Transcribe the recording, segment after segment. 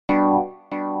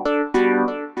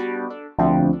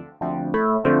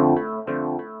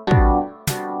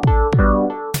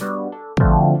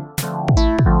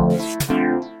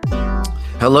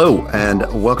Hello, and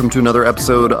welcome to another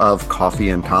episode of Coffee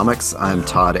and Comics. I'm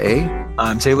Todd A.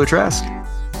 I'm Taylor Trask.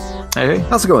 Hey.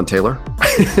 How's it going, Taylor?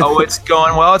 Oh, it's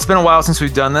going well. It's been a while since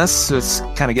we've done this, so it's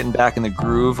kind of getting back in the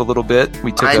groove a little bit.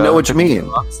 I know what you mean.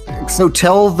 So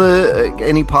tell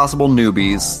any possible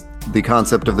newbies the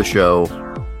concept of the show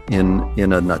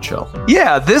in a nutshell.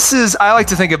 Yeah, I like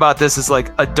to think about this as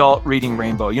like adult Reading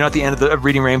Rainbow. You know, at the end of the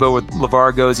Reading Rainbow, with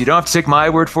LeVar goes, you don't have to take my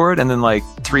word for it, and then like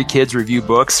 3 kids review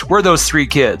books. We're those 3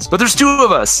 kids, but there's 2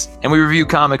 of us, and we review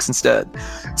comics instead.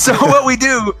 So what we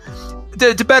do,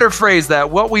 to better phrase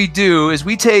that, what we do is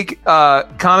we take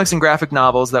comics and graphic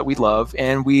novels that we love,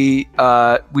 and we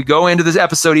go into this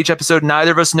episode. Each episode,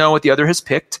 neither of us know what the other has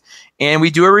picked, and we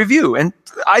do a review. And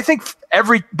I think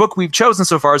every book we've chosen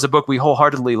so far is a book we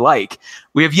wholeheartedly like.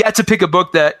 We have yet to pick a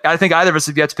book that I think either of us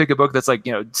have yet to pick a book that's like,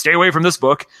 stay away from this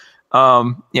book.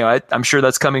 I'm sure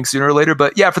that's coming sooner or later.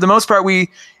 But yeah, for the most part, we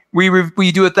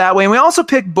do it that way. And we also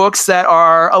pick books that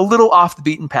are a little off the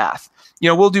beaten path.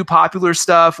 We'll do popular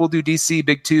stuff. We'll do DC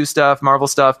Big 2 stuff, Marvel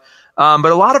stuff. But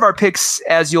a lot of our picks,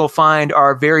 as you'll find,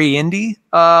 are very indie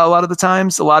a lot of the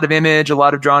times. A lot of Image, a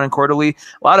lot of Drawn and Quarterly,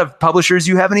 a lot of publishers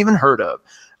you haven't even heard of.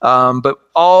 But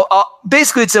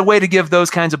basically, it's a way to give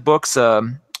those kinds of books, a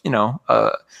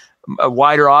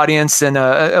wider audience and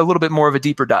a little bit more of a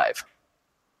deeper dive.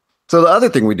 So the other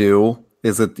thing we do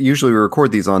is that usually we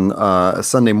record these on a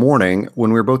Sunday morning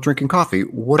when we're both drinking coffee.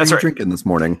 What are you drinking this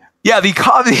morning? Yeah, the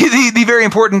coffee, the very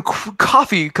important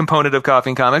coffee component of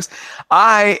Coffee and Comics.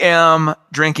 I am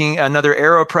drinking another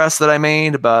AeroPress that I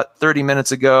made about 30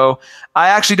 minutes ago. I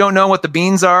actually don't know what the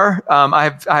beans are.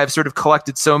 I have sort of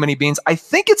collected so many beans. I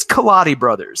think it's Kaladi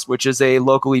Brothers, which is a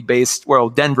locally based,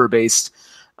 Denver-based,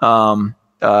 I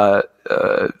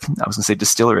was going to say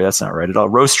distillery. That's not right at all.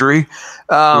 Roastery.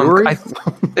 I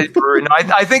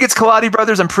think it's Kaladi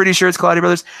Brothers. I'm pretty sure it's Kaladi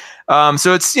Brothers.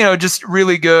 So it's, just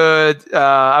really good.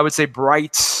 I would say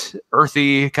bright,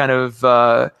 earthy kind of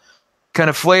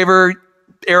flavor.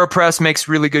 AeroPress makes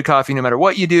really good coffee no matter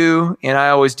what you do. And I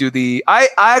always do I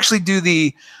actually do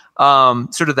the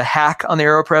sort of the hack on the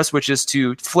AeroPress, which is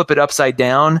to flip it upside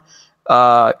down,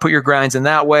 put your grinds in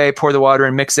that way, pour the water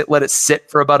and mix it, let it sit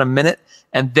for about a minute,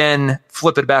 and then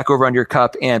flip it back over onto your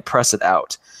cup and press it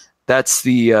out. That's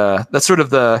the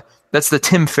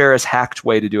Tim Ferriss hacked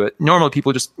way to do it. Normally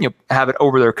people just have it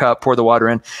over their cup, pour the water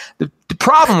in. The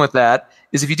problem with that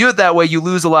is if you do it that way, you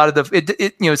lose a lot of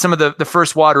some of the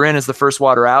first water in is the first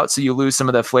water out, so you lose some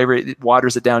of the flavor. It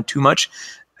waters it down too much.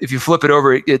 If you flip it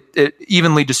over, it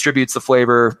evenly distributes the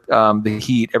flavor, the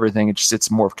heat, everything.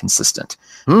 It's more consistent.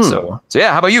 So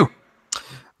yeah, how about you?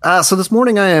 So this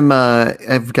morning I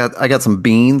got some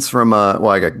beans from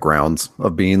I got grounds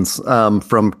of beans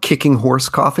from Kicking Horse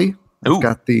Coffee. Ooh. I've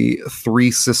got the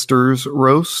Three Sisters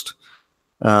roast.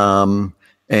 And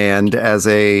as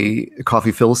a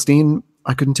coffee Philistine,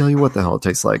 I couldn't tell you what the hell it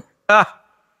tastes like.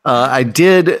 I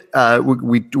did.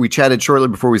 We chatted shortly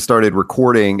before we started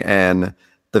recording, and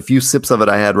the few sips of it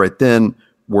I had right then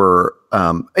were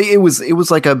it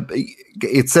was like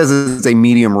it says it's a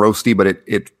medium roasty, but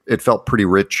it felt pretty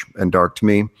rich and dark to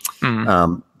me.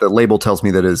 The label tells me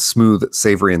that it is smooth,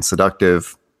 savory, and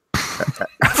seductive.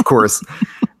 Of course,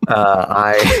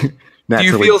 I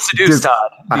naturally do you feel seduced,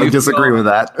 Todd? I disagree with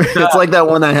that. It's like that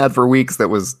one I had for weeks that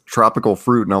was tropical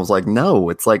fruit, and I was like, no,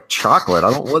 it's like chocolate.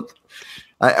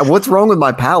 What's wrong with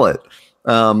my palate?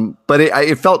 But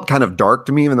it felt kind of dark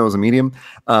to me, even though it was a medium.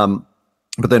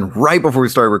 But then right before we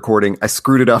started recording, I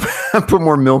screwed it up. I put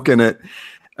more milk in it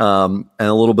and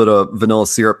a little bit of vanilla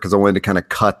syrup because I wanted to kind of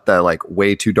cut that like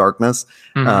way too darkness.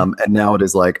 And now it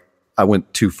is like I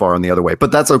went too far on the other way.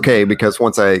 But that's okay because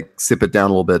once I sip it down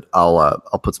a little bit, I'll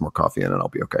put some more coffee in and I'll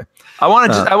be okay.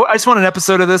 I just want an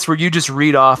episode of this where you just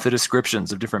read off the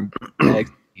descriptions of different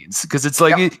beans because it's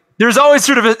like there's always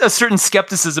sort of a certain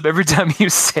skepticism every time you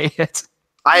say it.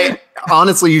 I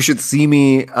honestly, you should see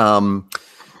me.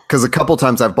 Because a couple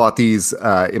times I've bought these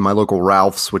in my local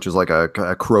Ralph's, which is like a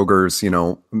Kroger's,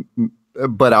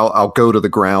 but I'll go to the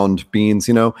ground beans,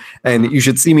 and you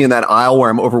should see me in that aisle where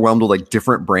I'm overwhelmed with like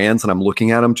different brands and I'm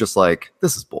looking at them just like,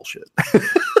 this is bullshit.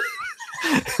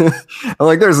 I'm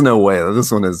like, there's no way that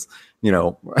this one is,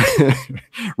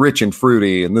 rich and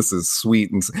fruity and this is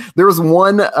sweet. And there was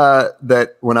one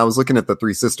that when I was looking at the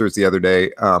Three Sisters the other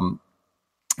day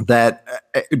that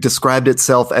described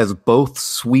itself as both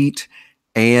sweet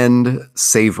and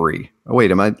savory. Oh,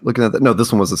 wait, am I looking at that? No,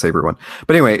 this one was the savory one.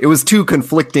 But anyway, it was 2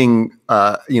 conflicting,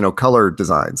 color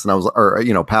designs,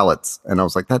 and palettes, and I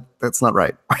was like, that's not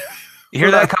right. You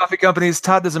hear that, coffee companies?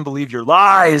 Todd doesn't believe your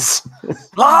lies.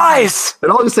 Lies. It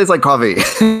all just tastes like coffee.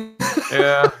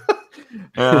 Yeah.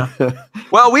 Yeah.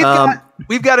 Well, we've got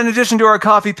we've got, in addition to our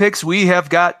coffee picks, we have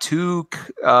got two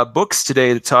books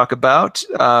today to talk about.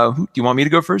 Do you want me to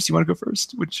go first? You want to go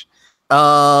first? Which?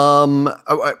 I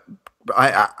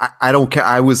don't care.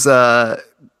 I was. Did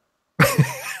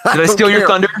I steal your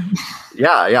thunder?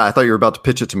 Yeah. I thought you were about to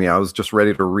pitch it to me. I was just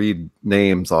ready to read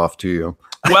names off to you.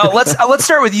 Well, let's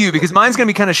start with you because mine's going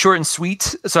to be kind of short and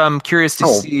sweet. So I'm curious to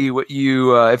see what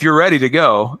you, if you're ready to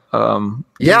go.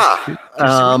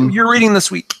 You're reading this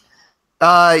week.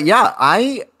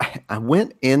 I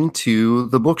went into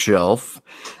the bookshelf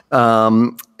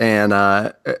and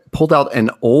pulled out an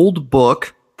old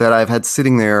book that I've had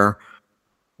sitting there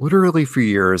literally for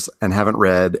years and haven't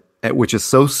read, which is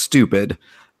so stupid.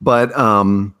 But I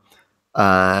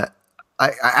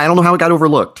don't know how it got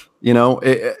overlooked.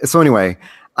 So anyway,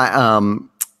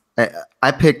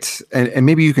 I picked, and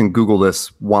maybe you can Google this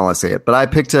while I say it, but I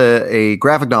picked a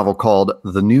graphic novel called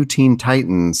The New Teen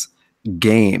Titans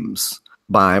Games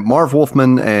by Marv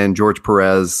Wolfman and George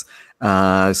Perez.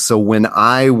 So when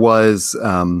I was,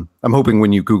 I'm hoping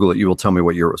when you Google it, you will tell me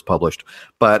what year it was published.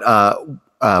 But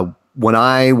when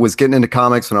I was getting into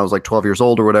comics, when I was like 12 years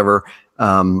old or whatever,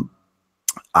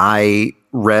 I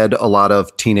read a lot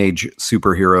of teenage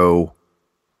superhero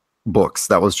books.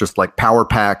 That was just like Power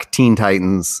Pack, Teen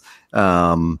Titans,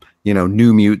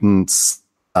 New Mutants.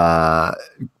 That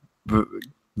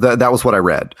was what I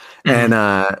read. Mm-hmm.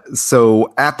 And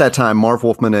so at that time, Marv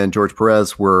Wolfman and George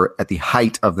Perez were at the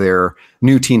height of their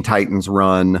New Teen Titans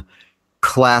run,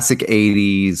 classic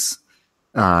 80s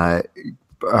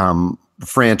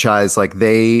franchise. Like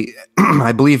they,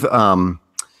 I believe, I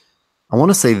want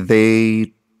to say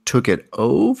they took it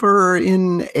over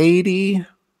in 80.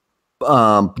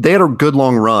 They had a good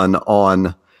long run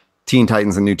on Teen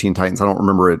Titans and New Teen Titans. I don't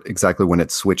remember it exactly when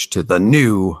it switched to the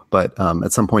new, but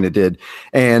at some point it did.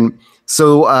 And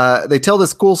so they tell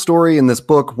this cool story in this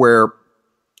book where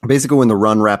basically when the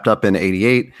run wrapped up in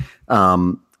 88,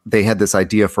 they had this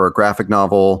idea for a graphic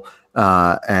novel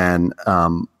and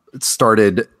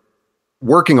started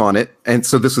working on it. And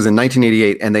so this was in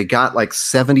 1988 and they got like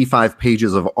 75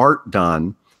 pages of art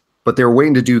done, but they were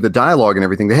waiting to do the dialogue and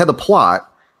everything. They had the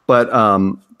plot, but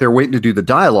they're waiting to do the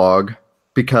dialogue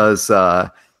because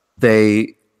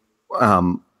they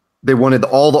wanted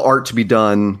all the art to be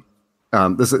done.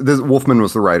 This Wolfman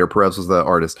was the writer, Perez was the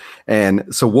artist, and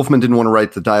so Wolfman didn't want to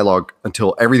write the dialogue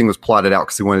until everything was plotted out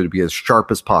because he wanted it to be as sharp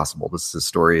as possible. This is his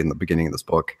story in the beginning of this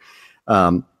book,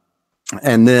 and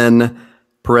then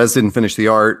Perez didn't finish the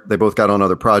art. They both got on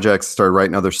other projects, started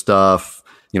writing other stuff.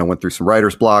 Went through some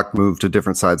writer's block, moved to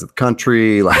different sides of the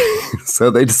country. So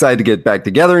they decided to get back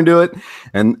together and do it.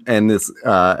 And this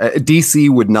DC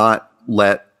would not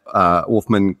let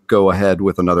Wolfman go ahead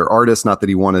with another artist. Not that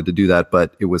he wanted to do that,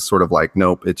 but it was sort of like,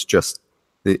 nope, it's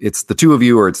the two of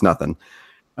you or it's nothing.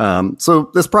 So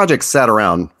this project sat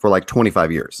around for like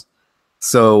 25 years.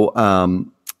 So so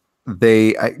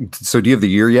do you have the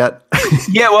year yet?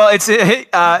 Yeah, well, it's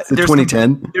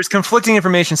 2010. There's conflicting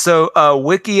information. So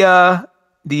Wikia.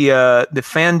 The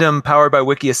fandom powered by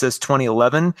Wikia says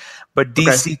 2011, but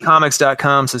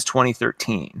DCComics.com says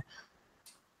 2013.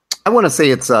 I want to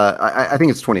say it's I think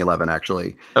it's 2011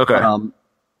 actually. Okay.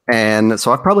 And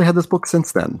so I've probably had this book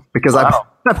since then because I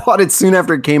bought it soon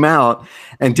after it came out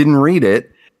and didn't read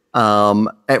it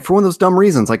for one of those dumb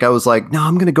reasons. Like I was like, no,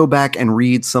 I'm going to go back and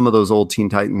read some of those old Teen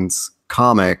Titans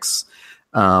comics.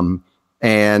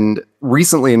 And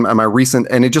recently in my recent,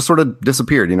 and it just sort of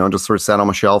disappeared, just sort of sat on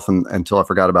my shelf until I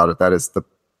forgot about it. That is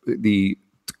the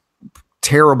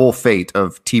terrible fate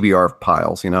of TBR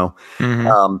piles,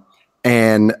 Mm-hmm.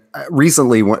 And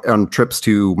recently on trips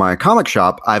to my comic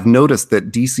shop, I've noticed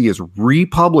that DC is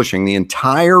republishing the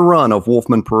entire run of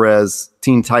Wolfman Perez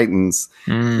Teen Titans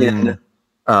in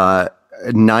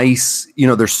nice,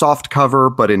 they're soft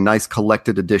cover, but in nice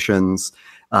collected editions.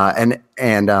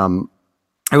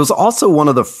 It was also one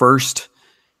of the first,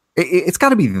 it's got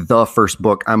to be the first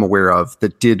book I'm aware of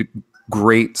that did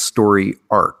great story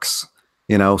arcs,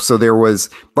 So there was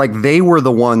they were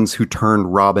the ones who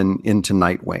turned Robin into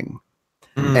Nightwing.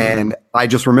 Mm. And I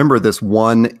just remember this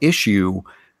one issue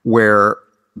where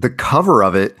the cover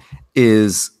of it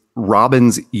is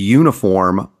Robin's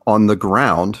uniform on the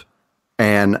ground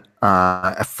and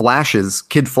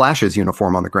Kid Flash's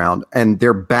uniform on the ground, and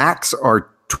their backs are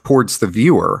towards the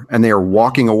viewer and they are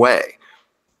walking away.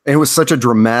 And it was such a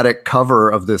dramatic cover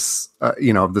of this,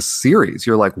 of this series.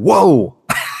 You're like, whoa,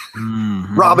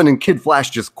 mm-hmm. Robin and Kid Flash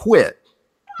just quit.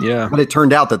 Yeah. But it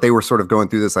turned out that they were sort of going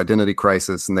through this identity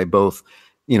crisis and they both,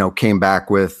 came back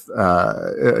with,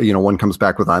 one comes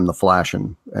back with I'm the Flash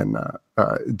and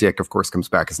Dick, of course, comes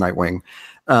back as Nightwing.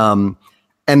 And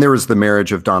there was the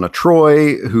marriage of Donna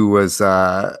Troy, who was,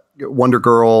 Wonder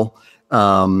Girl,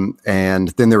 and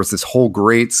then there was this whole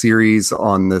great series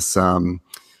on this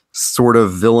sort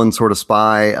of villain, sort of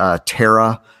spy,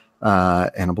 Terra,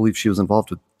 and I believe she was involved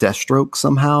with Deathstroke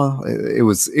somehow. It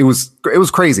was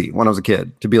crazy when I was a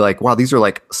kid to be like, wow, these are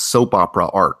like soap opera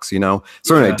arcs, you know?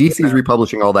 So anyway, DC's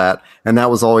republishing all that. And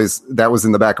that was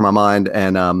in the back of my mind.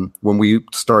 And when we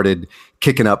started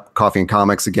kicking up Coffee and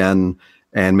Comics again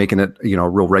and making it, you know, a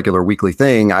real regular weekly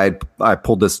thing, I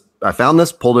found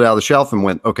this, pulled it out of the shelf and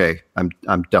went, okay, I'm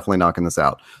definitely knocking this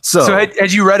out. So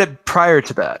had you read it prior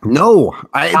to that? No,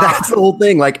 that's the whole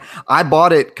thing. Like I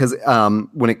bought it because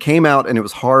when it came out and it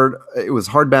was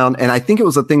hardbound. And I think it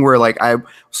was a thing where like I was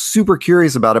super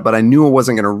curious about it, but I knew I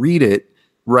wasn't going to read it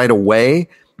right away.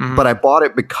 Mm-hmm. But I bought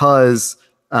it because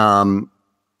one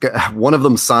of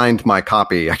them signed my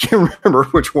copy. I can't remember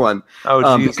which one.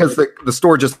 Because the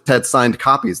store just had signed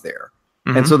copies there.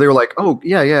 Mm-hmm. And so they were like, oh,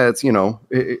 yeah, it's, you know,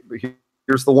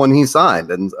 here's the one he signed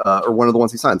and or one of the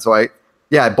ones he signed. So I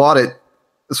bought it,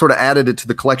 sort of added it to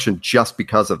the collection just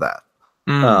because of that.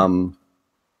 Mm.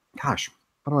 Gosh,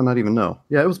 how do I not even know?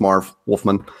 Yeah, it was Marv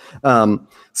Wolfman. It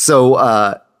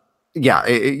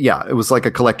was like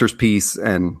a collector's piece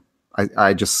and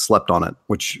I just slept on it,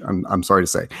 which I'm sorry to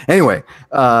say. Anyway,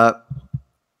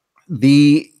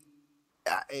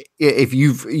 if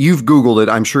you've Googled it,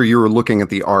 I'm sure you were looking at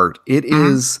the art. It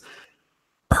is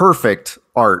perfect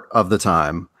art of the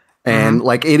time. And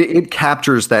like it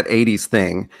captures that 80s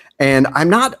thing. And I'm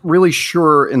not really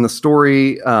sure in the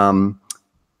story,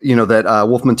 that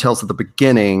Wolfman tells at the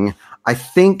beginning. I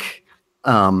think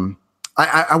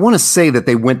I want to say that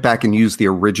they went back and used the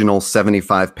original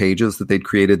 75 pages that they'd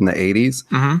created in the 80s.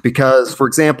 Mm-hmm. Because, for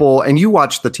example, and you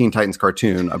watched the Teen Titans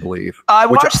cartoon, I believe. I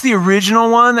watched the original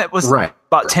one that was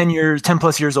about 10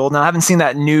 plus years old now. I haven't seen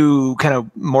that new kind of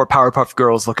more Powerpuff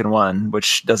Girls looking one,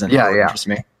 which doesn't interest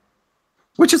me.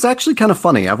 Which is actually kind of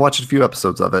funny. I've watched a few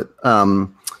episodes of it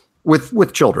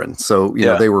with children. So, you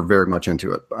know, they were very much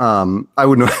into it. I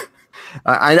wouldn't...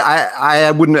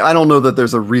 I don't know that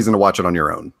there's a reason to watch it on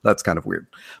your own. That's kind of weird.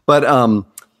 But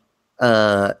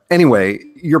anyway,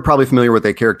 you're probably familiar with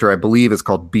a character I believe is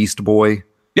called Beast Boy.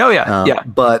 Oh yeah.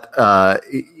 But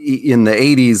in the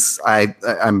 80s,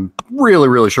 I'm really,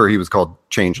 really sure he was called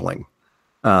Changeling.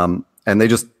 And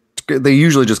they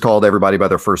usually just called everybody by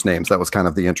their first names. That was kind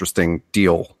of the interesting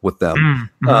deal with them.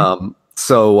 Mm-hmm.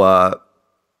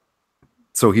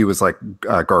 So he was like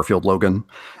Garfield Logan.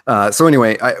 So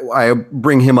anyway, I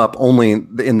bring him up only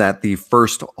in that the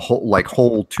first whole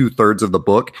 2/3 of the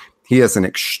book, he has an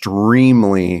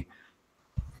extremely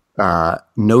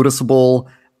noticeable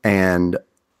and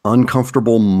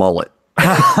uncomfortable mullet.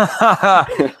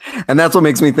 And that's what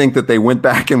makes me think that they went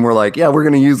back and were like, yeah, we're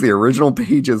going to use the original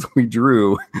pages we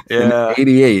drew in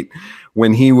 88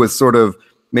 when he was sort of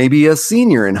maybe a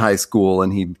senior in high school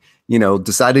and he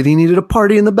decided he needed a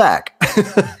party in the back.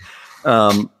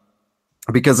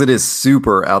 Because it is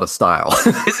super out of style.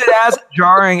 Is it as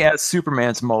jarring as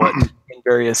Superman's mullet in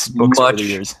various books over the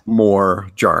years? More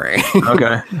jarring.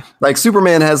 Okay. Like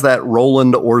Superman has that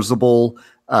Roland Orzabal,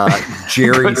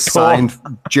 Jerry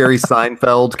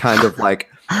Seinfeld kind of like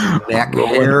neck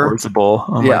hair. Orzabal.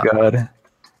 Oh my God.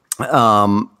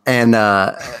 And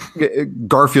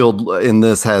Garfield in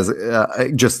this has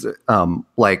just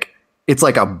it's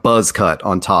like a buzz cut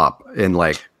on top and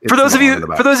like. For those of you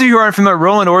who aren't familiar,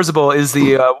 Roland Orzabal is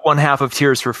the one half of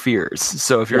Tears for Fears.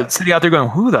 So if you're sitting out there going,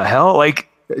 "Who the hell?" Like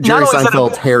Jerry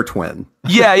Seinfeld's hair twin.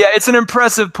 Yeah, it's an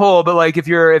impressive pull. But like if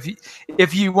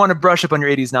you want to brush up on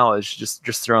your '80s knowledge,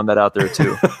 just throwing that out there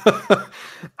too.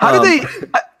 How do they?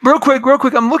 Real quick.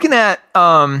 I'm looking at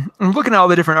all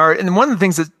the different art, and one of the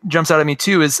things that jumps out at me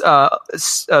too is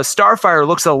Starfire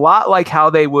looks a lot like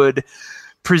how they would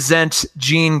present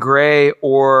Jean Grey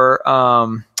or.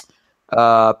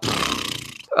 I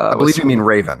believe you mean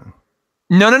Raven.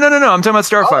 No. I'm talking about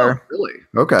Starfire. Oh, really?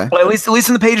 Okay. Well, at least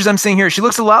in the pages I'm seeing here, she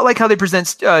looks a lot like how they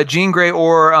present Jean Grey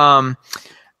or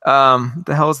the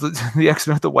hell is the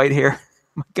X-Men with the white hair?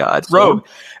 Oh my God, Rogue.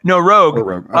 No, Rogue. Oh,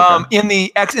 Rogue. Okay. In the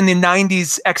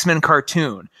 90s X-Men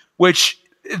cartoon, which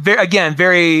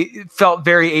felt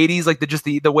very 80s, like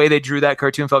the way they drew that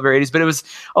cartoon felt very 80s, but it was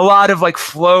a lot of like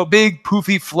big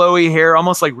poofy flowy hair,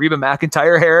 almost like Reba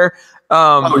McEntire hair.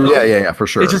 For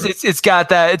sure. It's got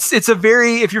that. It's a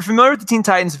very, if you're familiar with the Teen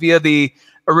Titans via the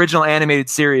original animated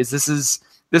series, this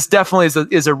definitely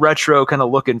is a retro kind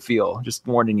of look and feel. Just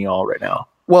warning you all right now.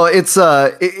 Well, it's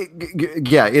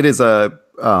it is the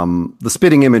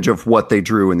spitting image of what they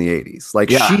drew in the 80s. Like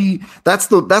that's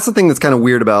the thing that's kind of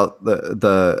weird about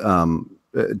the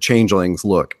Changeling's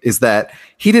look is that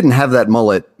he didn't have that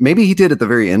mullet. Maybe he did at the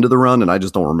very end of the run, and I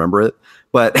just don't remember it.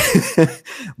 But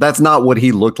that's not what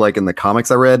he looked like in the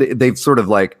comics I read. They've sort of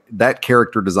like that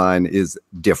character design is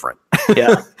different.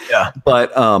 Yeah.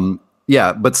 But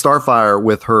but Starfire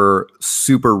with her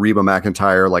super Reba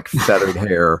McEntire like feathered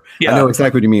hair. I know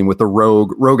exactly what you mean with the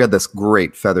Rogue. Rogue had this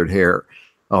great feathered hair.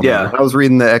 Man, I was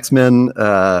reading the X-Men.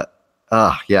 On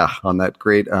that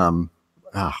great.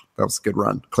 That was a good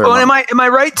run. Claremont. Oh, am I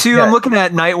right too? Yeah. I'm looking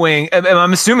at Nightwing.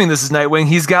 I'm assuming this is Nightwing.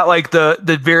 He's got like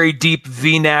the very deep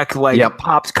V-neck, like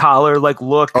popped collar, like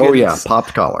look. Oh yeah,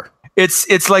 popped collar.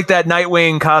 It's like that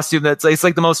Nightwing costume. It's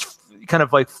like the most kind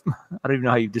of like, I don't even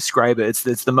know how you describe it.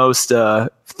 It's the most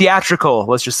theatrical,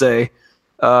 let's just say,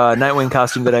 Nightwing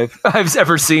costume that I've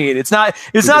ever seen. It's not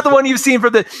the one you've seen for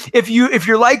the. If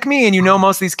you're like me and you know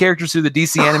most of these characters through the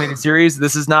DC animated series,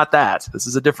 this is not that. This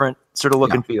is a different sort of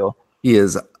look and feel. He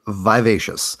is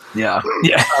vivacious. Yeah.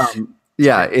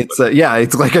 It's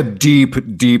like a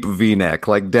deep V-neck,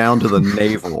 like down to the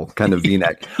navel kind of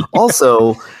V-neck.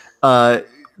 Also,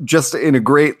 just in a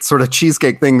great sort of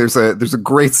cheesecake thing, there's a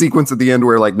great sequence at the end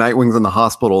where like Nightwing's in the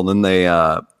hospital, and then they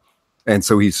and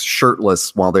so he's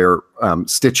shirtless while they're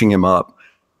stitching him up,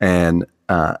 and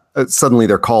suddenly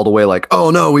they're called away like, oh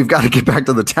no, we've got to get back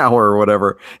to the tower or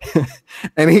whatever,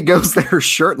 and he goes there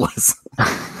shirtless.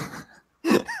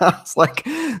 I was like,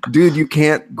 dude, you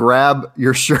can't grab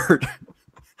your shirt.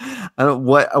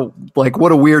 What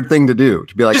a weird thing to do,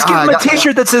 to be like, just give him a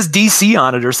t-shirt that says DC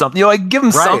on it or something. You know, like give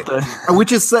him something.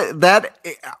 Which is that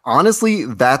honestly,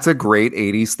 that's a great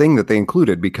 80s thing that they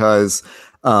included, because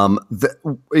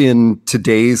in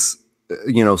today's,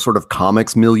 sort of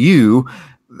comics milieu,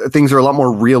 things are a lot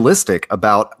more realistic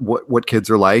about what kids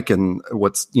are like, and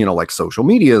what's, like social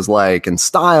media is like, and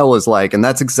style is like. And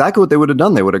that's exactly what they would have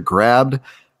done. They would have grabbed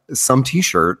some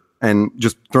t-shirt and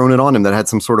just thrown it on him that had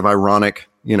some sort of ironic,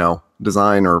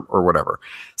 design or whatever.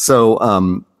 So,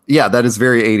 that is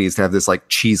very 80s to have this like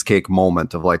cheesecake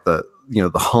moment of like the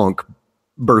hunk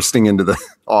bursting into the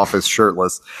office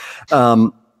shirtless.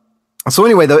 So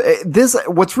anyway,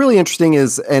 what's really interesting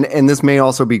is, and this may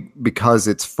also be because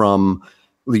it's from,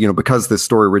 because this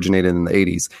story originated in the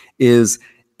 80s, is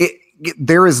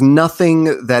there is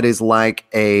nothing that is like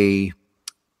it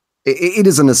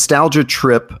is a nostalgia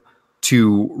trip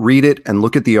to read it and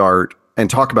look at the art and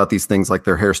talk about these things like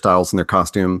their hairstyles and their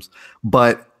costumes,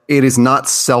 but it is not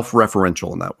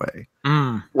self-referential in that way.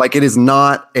 Like this is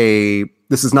not a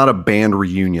band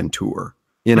reunion tour.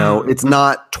 It's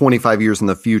not 25 years in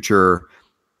the future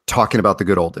talking about the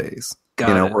good old days,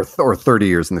 or 30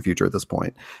 years in the future at this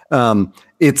point.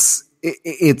 It's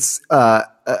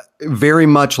very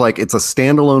much like it's a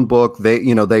standalone book.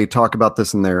 They talk about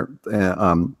this in their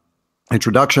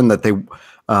introduction, that they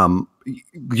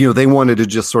wanted to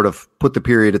just sort of put the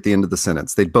period at the end of the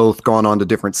sentence. They'd both gone on to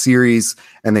different series,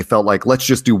 and they felt like, let's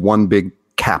just do one big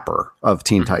capper of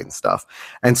Teen Titans stuff.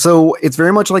 And so it's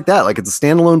very much like that. Like, it's a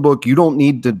standalone book. You don't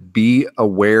need to be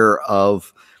aware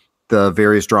of the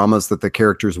various dramas that the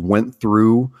characters went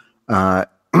through in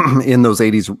the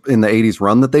 80s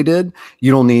run that they did.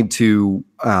 You don't need to,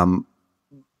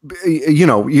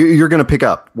 you're going to pick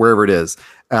up wherever it is.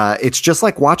 It's just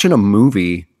like watching a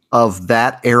movie of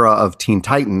that era of Teen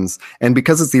Titans. And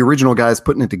because it's the original guys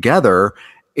putting it together,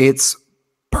 it's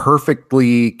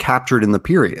perfectly captured in the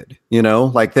period,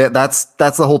 like that's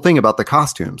the whole thing about the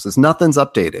costumes, is nothing's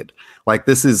updated. Like,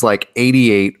 this is like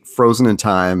 88 frozen in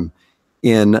time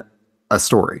in a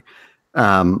story.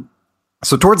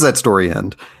 So towards that story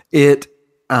end, it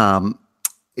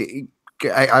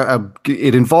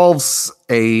involves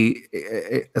a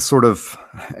sort of,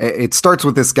 it starts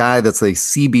with this guy that's a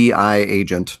CBI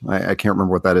agent. I can't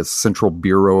remember what that is, Central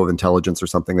Bureau of Intelligence or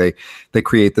something. They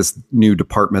create this new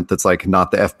department that's like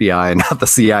not the FBI, not the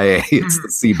CIA, it's the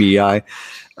CBI.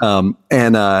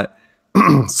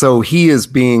 So he is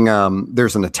being,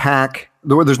 there's an attack.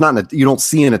 There's not, you don't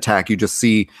see an attack. You just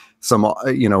see some,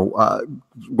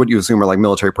 what you assume are like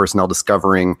military personnel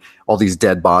discovering all these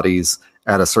dead bodies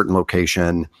at a certain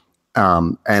location.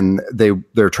 And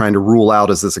they're trying to rule out,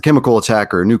 is this a chemical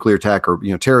attack or a nuclear attack or,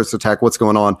 terrorist attack? What's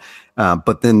going on?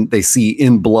 But then they see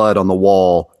in blood on the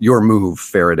wall, your move,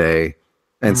 Faraday.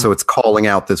 And so it's calling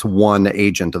out this one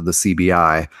agent of the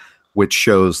CBI, which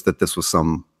shows that this was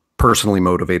some personally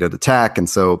motivated attack. And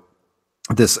so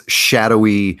this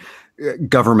shadowy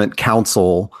government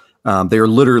council, they are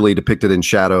literally depicted in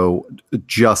shadow,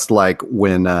 just like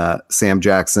when Sam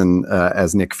Jackson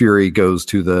as Nick Fury goes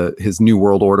to his New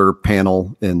World Order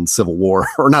panel in Civil War,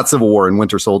 or not Civil War, in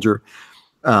Winter Soldier.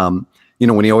 When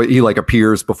he like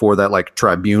appears before that like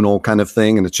tribunal kind of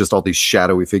thing, and it's just all these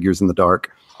shadowy figures in the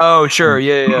dark. Oh, sure.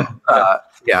 Yeah.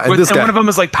 Yeah, and one of them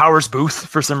is like Powers Booth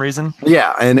for some reason.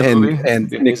 Yeah, and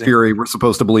Nick Fury. We're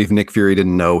supposed to believe Nick Fury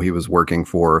didn't know he was working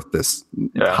for this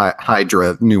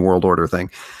Hydra New World Order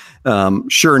thing.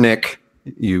 Sure, Nick,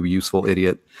 you useful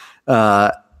idiot.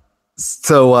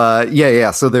 So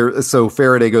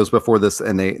Faraday goes before this,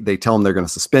 and they tell him they're going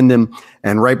to suspend him.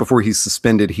 And right before he's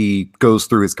suspended, he goes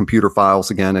through his computer files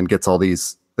again and gets all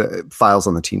these files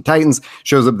on the Teen Titans.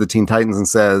 Shows up at the Teen Titans and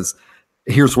says,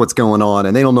 here's what's going on,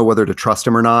 and they don't know whether to trust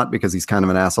him or not because he's kind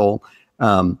of an asshole.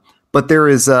 But there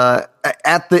is at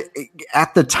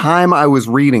the time I was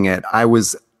reading it, I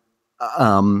was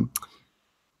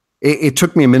it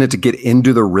took me a minute to get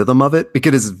into the rhythm of it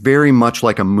because it's very much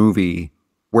like a movie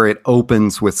where it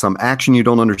opens with some action you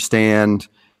don't understand.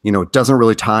 It doesn't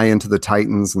really tie into the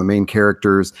Titans and the main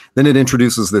characters. Then it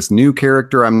introduces this new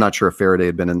character. I'm not sure if Faraday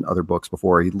had been in other books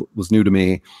before. He was new to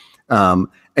me. And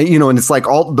it's like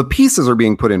all the pieces are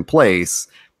being put in place,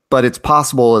 but it's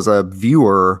possible as a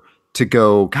viewer to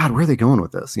go, God, where are they going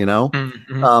with this?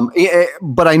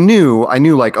 Mm-hmm. But I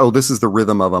knew like, oh, this is the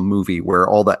rhythm of a movie where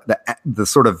all the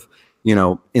sort of,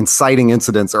 inciting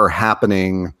incidents are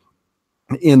happening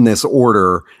in this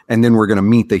order. And then we're going to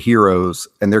meet the heroes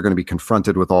and they're going to be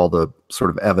confronted with all the sort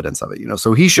of evidence of it,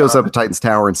 So he shows up at Titan's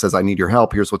Tower and says, I need your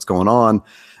help. Here's what's going on.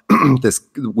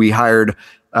 We hired,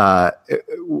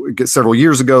 several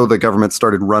years ago, the government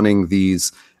started running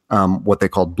these what they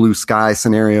called blue sky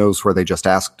scenarios, where they just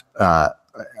asked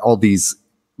all these,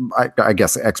 I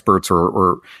guess, experts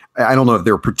or I don't know if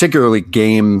they're particularly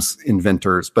games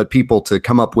inventors, but people to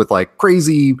come up with like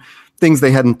crazy things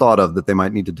they hadn't thought of that they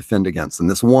might need to defend against. And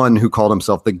this one who called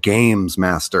himself the Games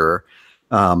Master,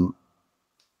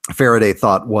 Faraday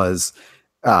thought was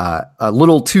a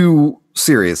little too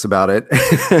serious about it,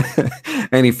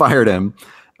 and he fired him.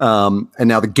 And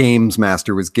now the Games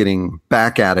Master was getting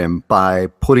back at him by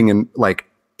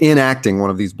enacting one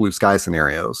of these blue sky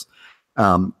scenarios.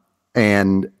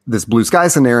 And this blue sky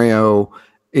scenario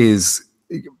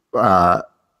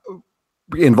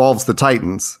involves the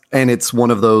Titans, and it's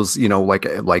one of those,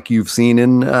 like you've seen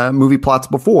in movie plots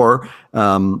before,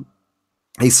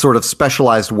 a sort of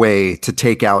specialized way to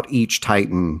take out each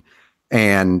Titan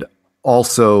and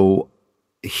also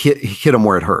hit them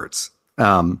where it hurts.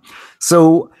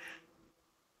 So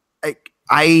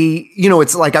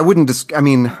it's like, I wouldn't just,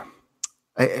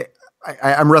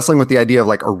 I'm wrestling with the idea of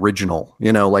like original,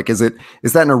 like, is that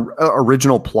an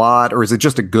original plot, or is it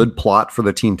just a good plot for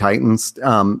the Teen Titans?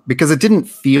 Because it didn't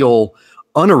feel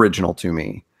unoriginal to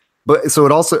me, but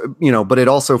it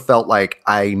also felt like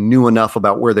I knew enough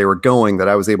about where they were going that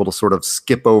I was able to sort of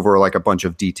skip over like a bunch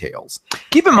of details.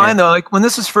 Keep in mind though, like when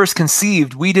this was first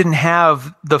conceived, we didn't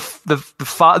have the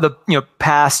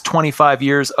past 25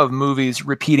 years of movies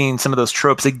repeating some of those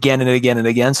tropes again and again and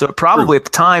again. So it probably at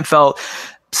the time felt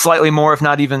slightly more, if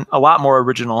not even a lot more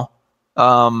original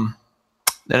than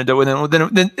you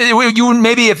would.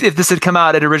 Maybe if this had come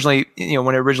out, when it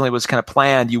originally was kind of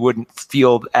planned, you wouldn't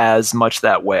feel as much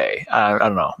that way. I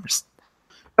don't know.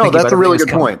 That's a really good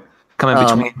point. Coming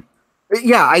between.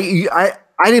 Yeah,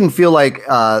 I didn't feel like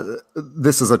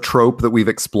this is a trope that we've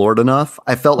explored enough.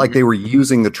 I felt like they were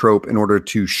using the trope in order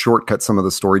to shortcut some of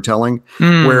the storytelling,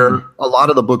 where a lot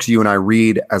of the books you and I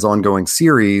read as ongoing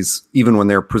series, even when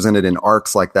they're presented in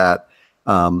arcs like that,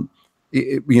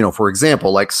 for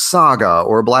example, like Saga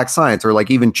or Black Science or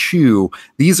like even Chew,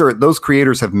 those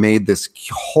creators have made this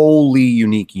wholly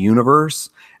unique universe.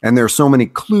 And there's so many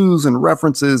clues and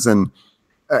references and,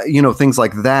 things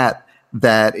like that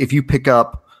if you pick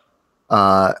up,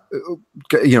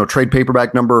 trade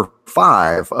paperback number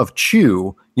 5 of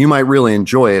Chew, you might really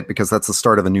enjoy it because that's the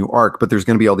start of a new arc, but there's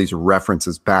going to be all these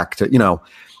references back to,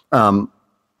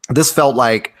 this felt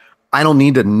like I don't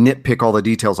need to nitpick all the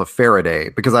details of Faraday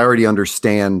because I already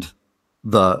understand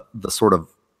the sort of,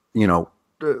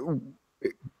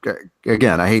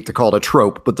 again, I hate to call it a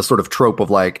trope, but the sort of trope of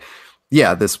like,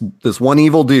 yeah, this one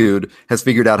evil dude has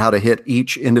figured out how to hit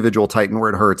each individual Titan where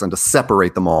it hurts and to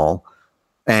separate them all.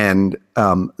 And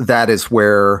that is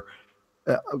where,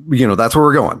 that's where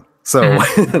we're going. So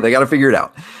they got to figure it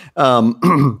out.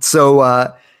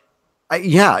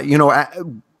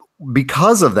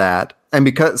 Because of that, and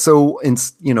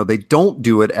they don't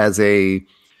do it as a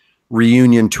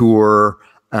reunion tour,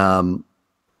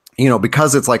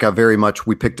 because it's like a very much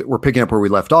we're picking up where we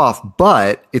left off,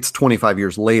 but it's 25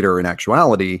 years later in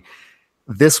actuality.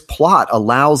 This plot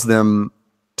allows them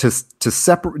to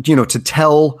separate, to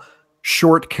tell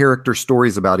short character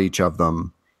stories about each of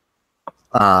them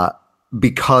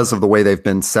because of the way they've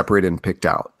been separated and picked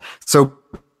out. So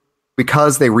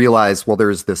because they realize, well,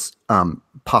 there's this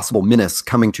possible menace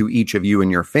coming to each of you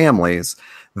and your families,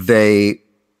 they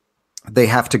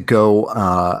have to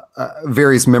go,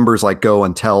 various members like go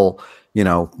and tell,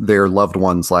 their loved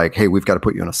ones like, hey, we've got to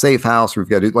put you in a safe house. We've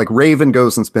got to, like, Raven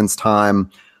goes and spends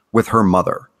time with her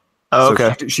mother. Oh,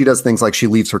 okay. So she does things like she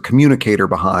leaves her communicator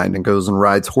behind and goes and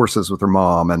rides horses with her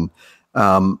mom.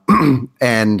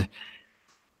 And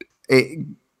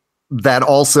that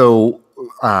also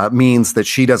means that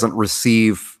she doesn't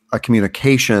receive a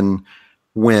communication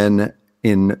when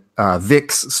in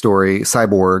Vic's story,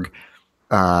 Cyborg,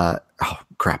 oh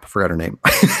crap, I forgot her name.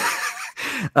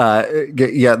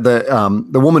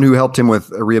 The woman who helped him with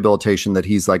rehabilitation that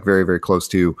he's like very, very close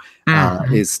to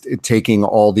is taking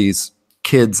all these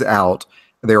kids out.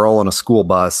 They're all on a school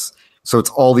bus. So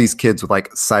it's all these kids with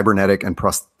like cybernetic and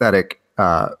prosthetic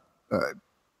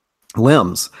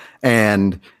limbs.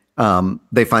 And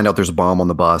they find out there's a bomb on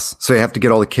the bus. So they have to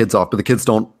get all the kids off, but the kids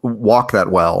don't walk that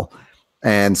well.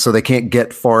 And so they can't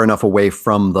get far enough away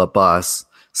from the bus.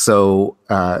 So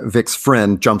Vic's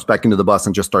friend jumps back into the bus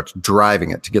and just starts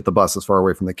driving it to get the bus as far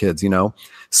away from the kids,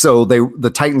 So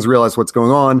the Titans realize what's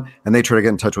going on, and they try to get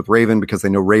in touch with Raven because they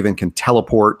know Raven can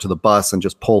teleport to the bus and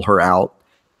just pull her out.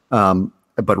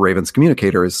 But Raven's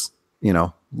communicator is,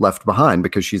 left behind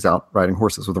because she's out riding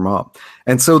horses with her mom.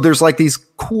 And so there's like these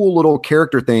cool little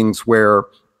character things where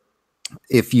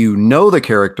if you know the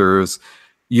characters,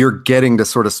 you're getting to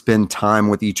sort of spend time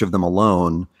with each of them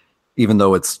alone, even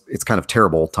though it's kind of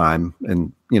terrible time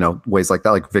in, ways like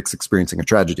that, like Vic's experiencing a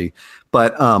tragedy.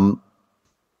 But, and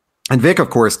Vic,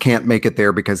 of course, can't make it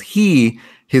there because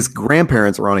his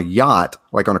grandparents are on a yacht,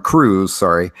 like on a cruise,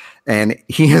 sorry. And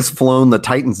he has flown the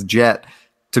Titans jet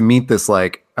to meet this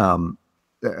like,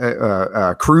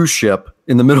 cruise ship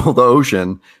in the middle of the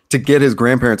ocean to get his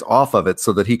grandparents off of it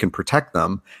so that he can protect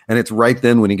them. And it's right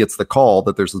then when he gets the call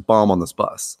that there's this bomb on this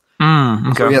bus.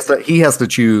 Okay. So he has to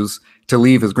choose to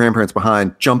leave his grandparents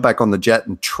behind, jump back on the jet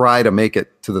and try to make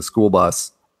it to the school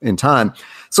bus in time.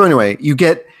 So anyway, you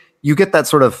get that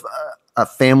sort of a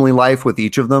family life with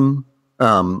each of them.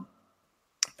 And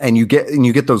you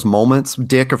get those moments.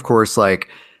 Dick, of course, like,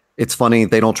 it's funny,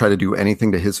 they don't try to do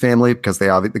anything to his family because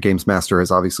the games master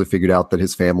has obviously figured out that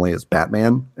his family is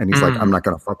Batman, and he's like, I'm not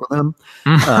going to fuck with them.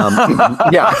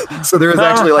 Yeah, so there is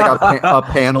actually like a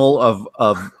panel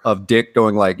of Dick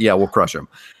going like, yeah, we'll crush him.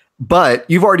 But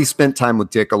you've already spent time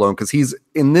with Dick alone because he's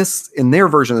in their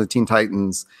version of the Teen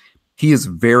Titans, he is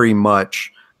very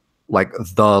much like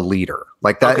the leader,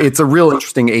 like that. Okay. It's a real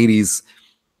interesting 80s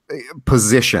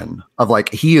position of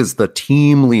like, he is the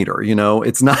team leader,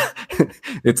 it's not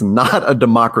a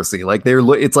democracy. Like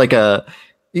it's like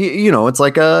it's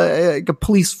like a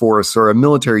police force or a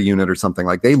military unit or something.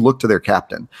 Like they look to their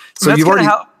captain. So you've already,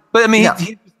 but I mean, yeah.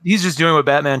 He's just doing what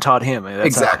Batman taught him. That's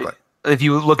exactly. If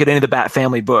you look at any of the Bat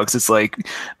family books, it's like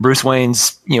Bruce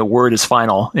Wayne's, word is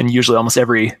final in usually almost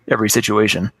every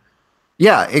situation.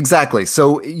 Yeah, exactly.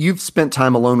 So you've spent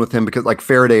time alone with him because like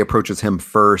Faraday approaches him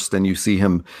first and you see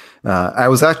him. I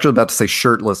was actually about to say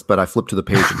shirtless, but I flipped to the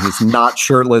page and he's not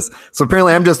shirtless. So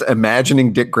apparently I'm just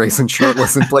imagining Dick Grayson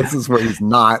shirtless in places where he's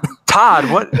not. Todd,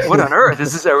 what on earth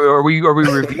is this? Are we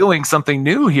revealing something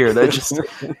new here? That just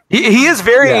he is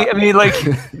very. Yeah. I mean, like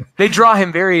they draw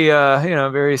him very.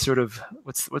 Very sort of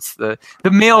what's the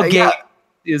male gait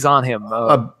is on him.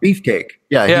 A beefcake.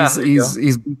 Yeah.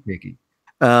 He's beefcakey.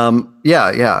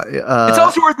 It's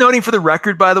also worth noting for the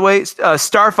record, by the way,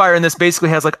 Starfire in this basically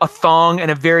has like a thong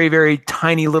and a very, very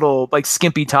tiny little like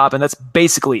skimpy top, and that's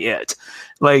basically it.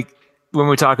 Like when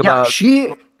we talk about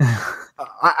you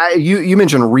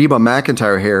mentioned Reba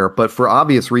McEntire hair, but for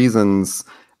obvious reasons,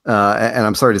 and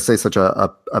I'm sorry to say such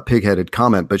a pig-headed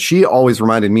comment, but she always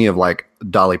reminded me of like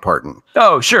Dolly Parton.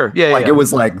 Oh, sure. Yeah. Like it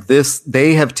was like this,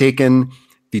 they have taken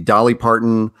the Dolly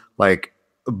Parton, like,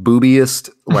 boobiest,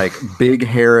 like big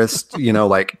hairest,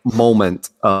 like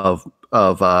moment of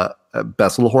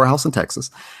Best Little Whorehouse in Texas,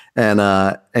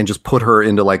 and just put her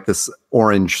into like this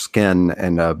orange skin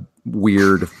and a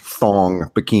weird thong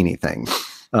bikini thing.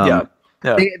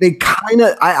 They kind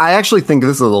of. I actually think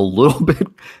this is a little bit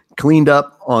cleaned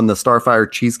up on the Starfire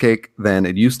cheesecake than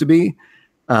it used to be,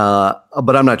 but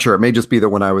I'm not sure. It may just be that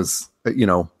when I was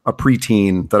a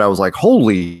preteen that I was like,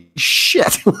 holy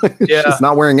shit, she's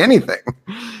not wearing anything.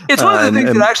 It's one of the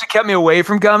things that actually kept me away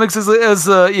from comics as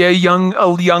a young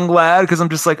lad, because I'm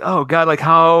just like, oh god, like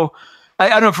how I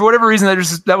don't know, for whatever reason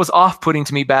that was off-putting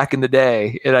to me back in the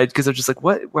day, because I'm just like,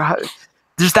 what?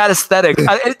 There's that aesthetic.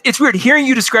 It's weird hearing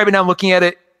you describe it now, looking at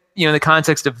it, in the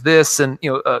context of this and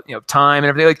time and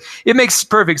everything. Like it makes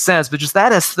perfect sense, but just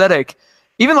that aesthetic.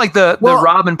 Even like the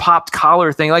Robin popped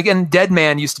collar thing, like, and Dead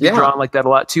Man used to be drawn like that a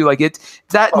lot too. Like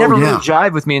that never really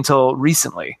jived with me until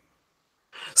recently.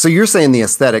 So you're saying the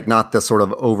aesthetic, not the sort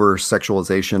of over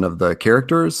sexualization of the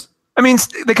characters? I mean,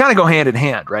 they kind of go hand in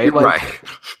hand, right? Like, right.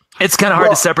 It's kind of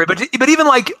hard to separate, but even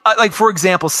like for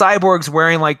example, Cyborg's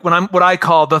wearing like what I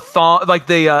call the thong, like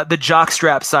the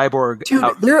jockstrap Cyborg.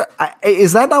 Dude,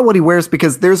 is that not what he wears?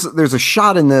 Because there's a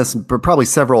shot in this, but probably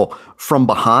several from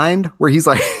behind, where he's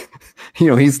like,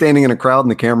 he's standing in a crowd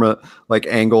and the camera like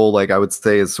angle, like I would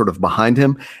say, is sort of behind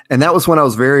him, and that was when I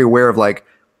was very aware of like,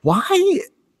 why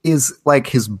is like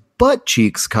his butt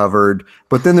cheeks covered,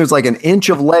 but then there's like an inch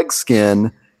of leg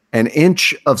skin, an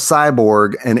inch of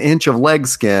Cyborg, an inch of leg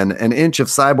skin, an inch of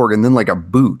Cyborg, and then like a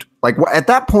boot. Like at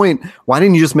that point, why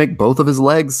didn't you just make both of his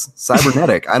legs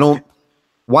cybernetic?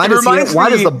 Why does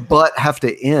the butt have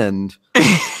to end?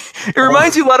 It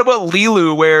reminds you a lot of what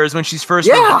Lilu wears when she's first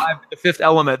revived the Fifth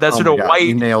Element. That sort of white,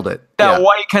 you nailed it. That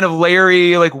white kind of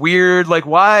Larry, like weird, like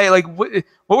why, like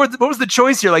what was the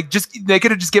choice here? Like they could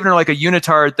have just given her like a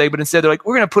unitard thing, but instead they're like,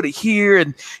 we're gonna put it here,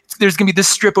 and there's gonna be this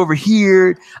strip over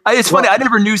here. It's funny. I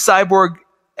never knew Cyborg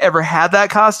ever had that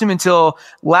costume until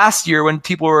last year when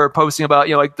people were posting about,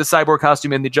 like the Cyborg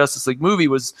costume in the Justice League movie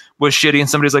was shitty, and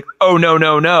somebody's like, oh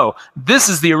no, this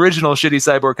is the original shitty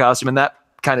Cyborg costume, and that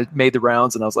kind of made the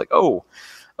rounds, and I was like, oh,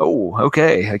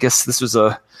 okay. I guess this was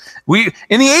in the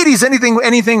 80s,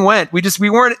 anything went. We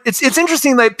weren't. It's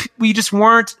interesting that we just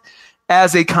weren't,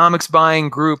 as a comics buying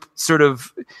group, sort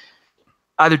of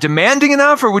either demanding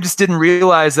enough, or we just didn't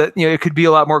realize that it could be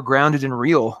a lot more grounded and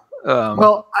real.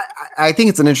 Well, I think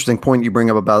it's an interesting point you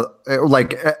bring up about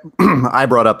I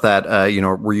brought up that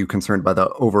were you concerned by the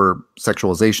over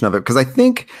sexualization of it? Because I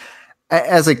think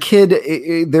as a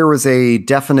kid, there was a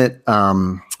definite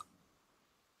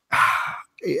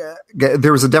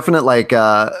like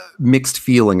mixed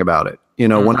feeling about it.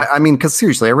 When because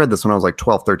seriously, I read this when I was like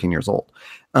 12, 13 years old.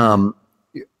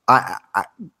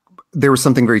 There was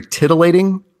something very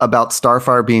titillating about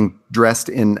Starfire being dressed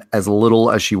in as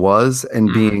little as she was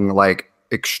and being like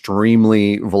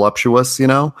extremely voluptuous,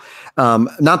 not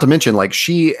to mention like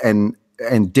she and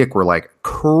Dick were like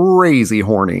crazy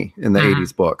horny in the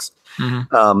 80s books.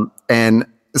 And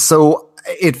so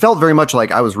it felt very much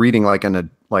like I was reading like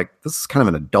this is kind of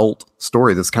an adult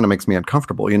story. This kind of makes me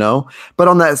uncomfortable, but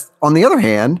on the other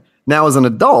hand, now as an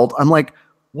adult, I'm like,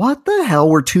 what the hell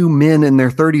were two men in their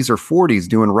 30s or 40s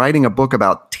doing writing a book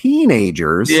about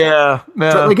teenagers? Yeah.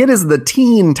 So, like, it is the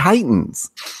Teen Titans,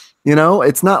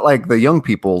 it's not like the young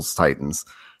people's Titans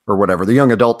or whatever, the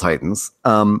young adult Titans.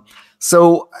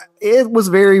 So it was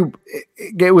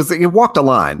it walked a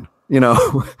line,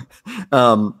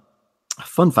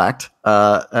 Fun fact,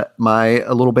 my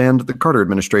little band, the Carter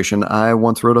Administration, I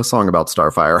once wrote a song about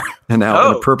Starfire and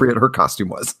how inappropriate her costume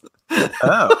was.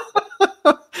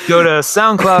 Go to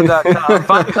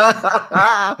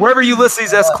SoundCloud.com. Wherever you list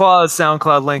these S-Claws,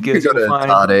 SoundCloud link is. Go to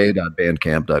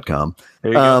tade.bandcamp.com.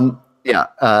 There you go. Yeah.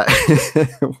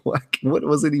 What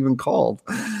was it even called?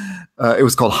 It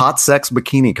was called Hot Sex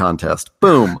Bikini Contest.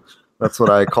 Boom. That's what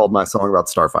I called my song about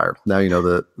Starfire. Now you know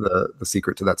the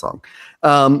secret to that song.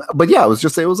 But yeah, it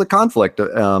was a conflict.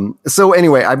 So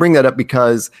anyway, I bring that up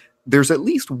because there's at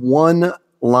least one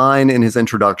line in his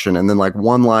introduction and then like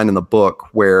one line in the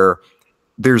book where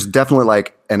there's definitely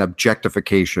like an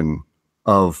objectification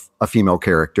of a female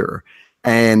character.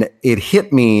 And it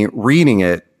hit me reading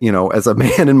it, as a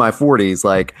man in my 40s,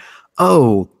 like,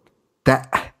 oh,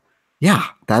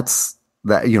 that's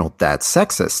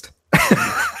sexist.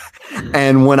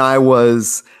 And when I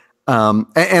was,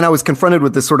 and I was confronted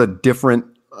with this sort of different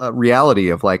reality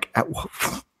of like,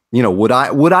 would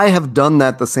I have done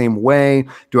that the same way?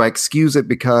 Do I excuse it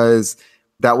because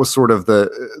that was sort of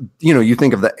you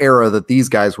think of the era that these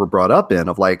guys were brought up in,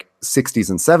 of like 60s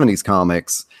and 70s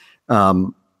comics,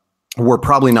 were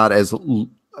probably not as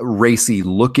racy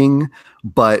looking,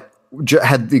 but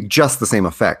had just the same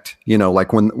effect.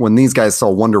 Like when these guys saw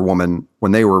Wonder Woman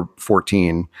when they were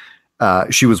 14,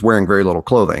 she was wearing very little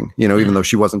clothing, even though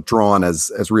she wasn't drawn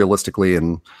as realistically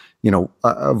and,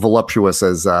 voluptuous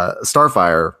as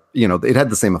Starfire, it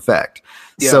had the same effect.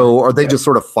 Yeah. So are they just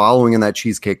sort of following in that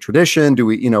cheesecake tradition? Do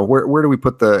we, where do we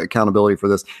put the accountability for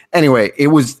this? Anyway, it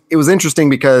was interesting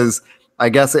because I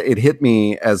guess it hit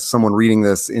me as someone reading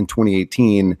this in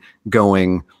 2018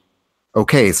 going,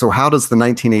 okay, so how does the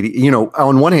 1980,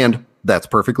 on one hand, that's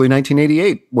perfectly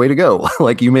 1988. Way to go.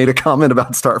 Like you made a comment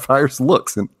about Starfire's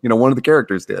looks and, one of the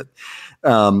characters did.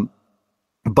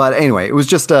 But anyway, it was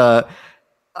just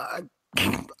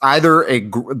either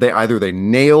they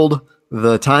nailed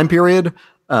the time period,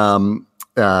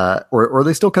 or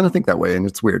they still kind of think that way, and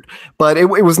it's weird. But it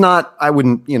was not. I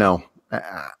wouldn't.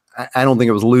 I don't think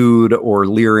it was lewd or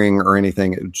leering or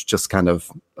anything. It was just kind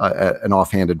of an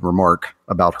offhanded remark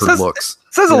about her looks.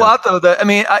 Says a lot, though. That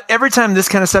every time this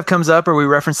kind of stuff comes up, or we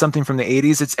reference something from the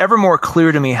 '80s, it's ever more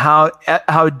clear to me how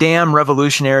damn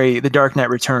revolutionary The Dark Knight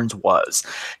Returns was,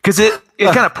 because it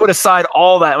kind of put aside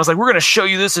all that. It was like, we're going to show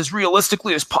you this as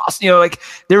realistically as possible. Like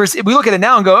we look at it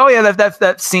now and go, oh yeah,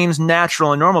 that seems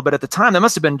natural and normal, but at the time that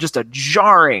must have been just a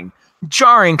jarring,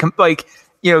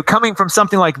 coming from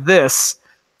something like this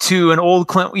to an old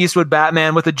Clint Eastwood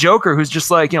Batman with a Joker who's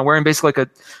just like, wearing basically like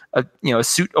a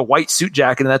white suit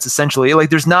jacket. And that's essentially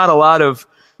like, there's not a lot of,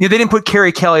 they didn't put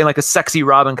Carrie Kelly in like a sexy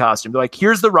Robin costume. They're like,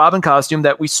 here's the Robin costume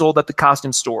that we sold at the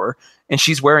costume store, and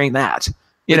she's wearing that.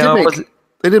 They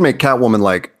did make Catwoman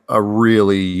like a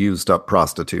really used up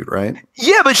prostitute, right?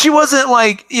 Yeah, but she wasn't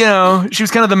like, she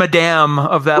was kind of the madame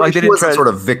of that. Like, she wasn't sort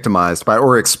of victimized by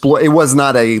or exploit. It was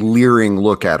not a leering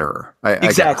look at her.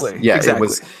 Exactly. Yeah, exactly.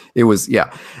 It was.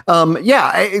 Yeah.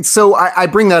 So I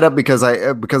bring that up because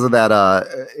of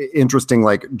that interesting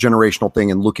like generational thing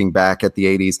and looking back at the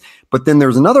 80s. But then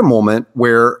there's another moment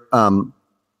where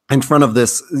in front of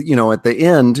this, at the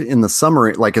end in the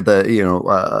summary, like at the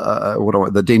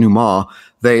the denouement,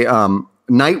 they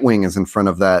Nightwing is in front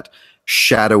of that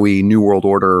shadowy New World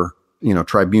Order,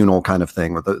 tribunal kind of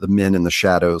thing with the men in the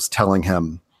shadows telling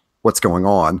him what's going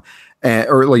on,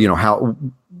 or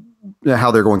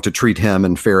how they're going to treat him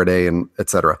and Faraday and et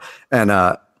cetera.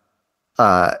 And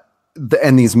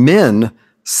these men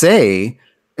say,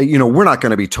 we're not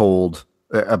going to be told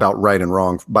about right and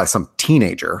wrong by some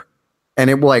teenager. And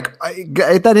it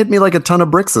that hit me like a ton of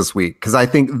bricks this week, because I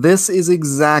think this is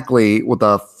exactly what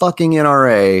the fucking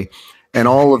NRA and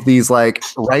all of these like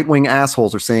right-wing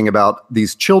assholes are saying about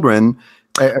these children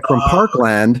from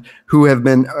Parkland who have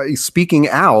been speaking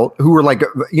out, who were like,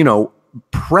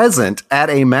 present at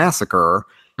a massacre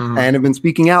and have been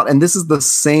speaking out. And this is the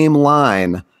same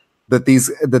line that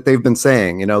they've been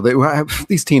saying,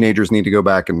 these teenagers need to go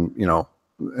back and,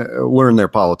 learn their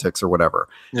politics or whatever.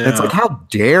 Yeah. And it's like, how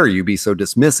dare you be so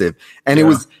dismissive? And it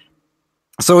was,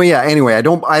 so yeah, anyway, I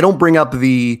don't bring up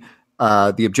the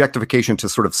objectification to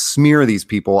sort of smear these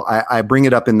people. I bring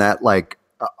it up in that like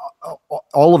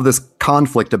all of this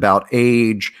conflict about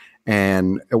age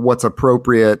and what's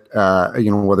appropriate,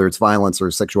 whether it's violence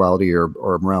or sexuality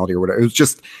or morality or whatever. It was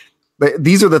just,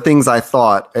 these are the things I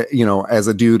thought, as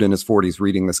a dude in his 40s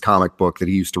reading this comic book that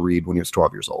he used to read when he was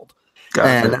 12 years old.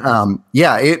 Gotcha.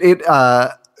 And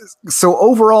so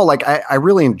overall, like I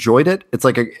really enjoyed it.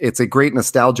 It's a great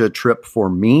nostalgia trip for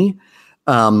me.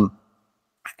 And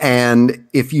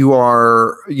if you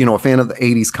are, a fan of the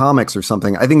 80s comics or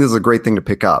something, I think this is a great thing to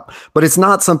pick up. But it's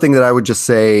not something that I would just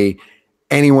say,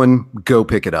 anyone go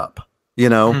pick it up.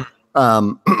 I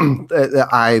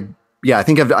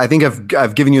think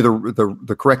I've given you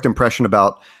the correct impression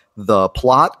about the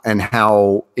plot and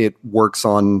how it works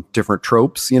on different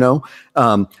tropes.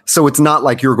 So it's not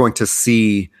like you're going to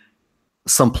see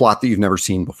some plot that you've never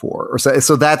seen before, or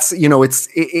so that's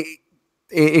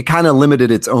it kind of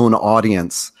limited its own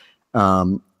audience,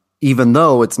 even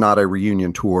though it's not a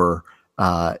reunion tour.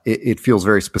 It feels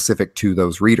very specific to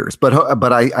those readers, but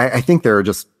I think there are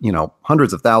just,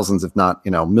 hundreds of thousands, if not,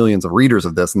 millions of readers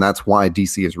of this. And that's why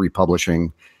DC is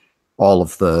republishing all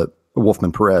of the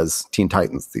Wolfman Perez Teen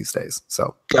Titans these days.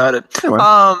 So got it. Anyway.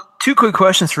 Two quick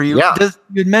questions for you. Yeah.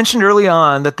 You mentioned early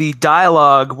on that the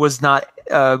dialogue was not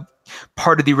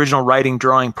part of the original writing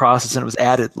drawing process and it was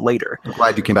added later. I'm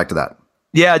glad you came back to that.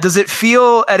 Yeah. Does it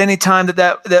feel at any time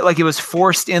that like it was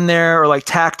forced in there or like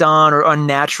tacked on or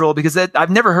unnatural? Because I've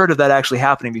never heard of that actually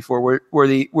happening before, where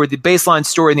the baseline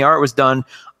story and the art was done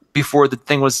before the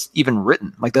thing was even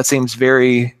written. Like that seems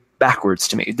very backwards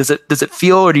to me. Does it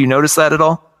feel, or do you notice that at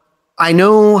all? I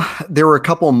know there were a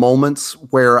couple of moments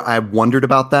where I wondered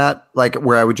about that, like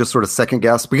where I would just sort of second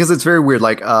guess, because it's very weird.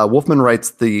 Like Wolfman writes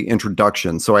the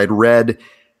introduction. So I'd read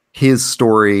his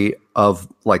story of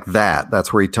like that.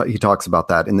 That's where he talks about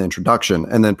that in the introduction.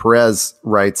 And then Perez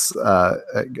writes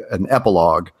an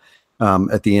epilogue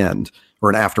at the end, or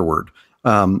an afterword.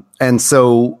 And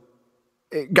so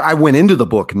I went into the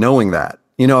book knowing that,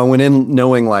 I went in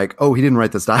knowing like, oh, he didn't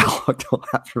write this dialogue till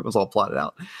after it was all plotted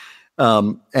out.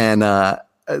 So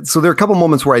there are a couple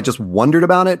moments where I just wondered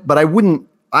about it, but I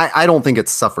don't think it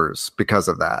suffers because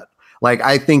of that. Like,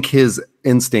 I think his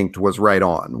instinct was right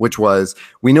on, which was,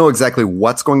 we know exactly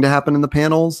what's going to happen in the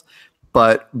panels,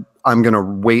 but I'm going to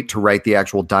wait to write the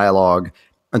actual dialogue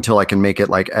until I can make it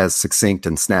like as succinct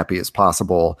and snappy as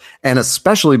possible. And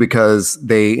especially because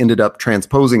they ended up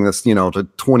transposing this, to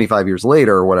 25 years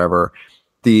later or whatever,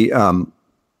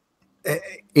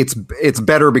 it's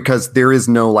better because there is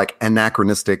no like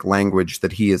anachronistic language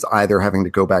that he is either having to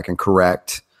go back and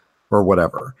correct or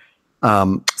whatever.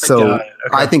 So okay.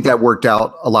 I think that worked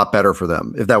out a lot better for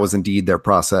them if that was indeed their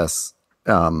process,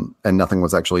 and nothing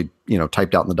was actually,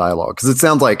 typed out in the dialogue. Because it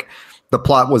sounds like the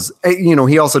plot was,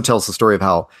 he also tells the story of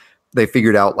how they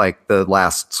figured out like the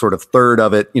last sort of third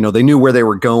of it. They knew where they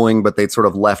were going, but they'd sort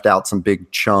of left out some big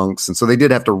chunks. And so they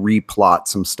did have to replot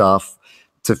some stuff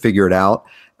to figure it out.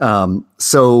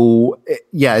 So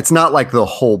yeah, it's not like the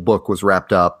whole book was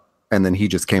wrapped up and then he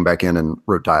just came back in and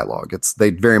wrote dialogue.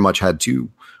 They very much had to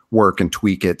work and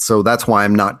tweak it. So that's why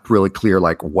I'm not really clear,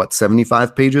 like what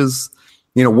 75 pages,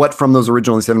 what from those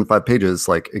originally 75 pages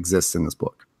like exists in this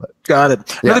book. But, got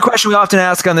it. Another question we often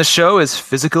ask on this show is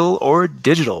physical or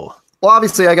digital? Well,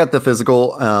 obviously I got the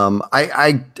physical.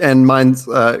 And mine's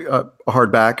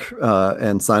hardback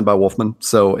and signed by Wolfman.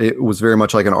 So it was very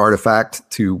much like an artifact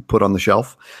to put on the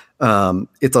shelf.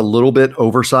 It's a little bit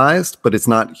oversized, but it's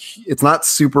not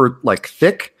super like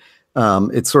thick.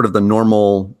 It's sort of the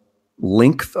normal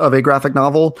length of a graphic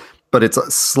novel, but it's a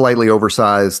slightly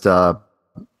oversized a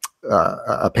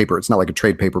paper. It's not like a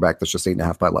trade paperback that's just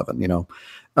 8.5 by 11,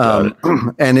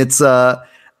 and it's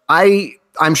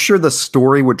I'm sure the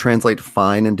story would translate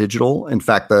fine in digital. In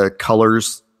fact, the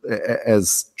colors,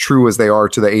 as true as they are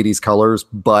to the 80s colors,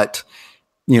 but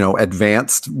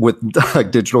advanced with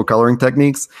digital coloring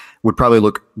techniques, would probably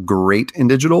look great in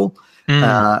digital.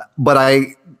 But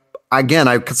I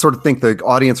could sort of think the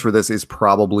audience for this is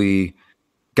probably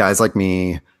guys like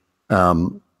me,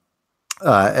 or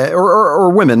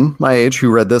women my age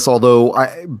who read this. Although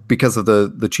because of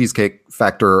the cheesecake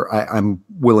factor, I'm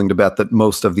willing to bet that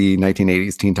most of the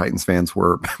 1980s Teen Titans fans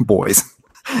were boys.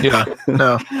 Yeah,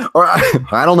 no, or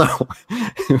I don't know.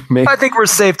 Maybe. I think we're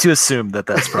safe to assume that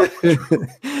that's probably true.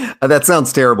 That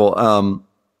sounds terrible.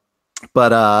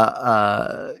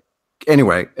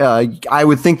 Anyway, I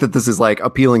would think that this is like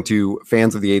appealing to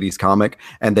fans of the 80s comic,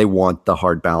 and they want the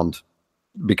hardbound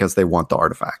because they want the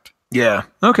artifact. Yeah.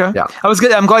 Okay. Yeah.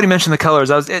 I'm glad you mentioned the colors.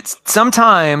 It's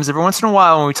sometimes every once in a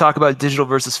while when we talk about digital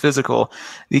versus physical,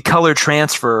 the color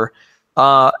transfer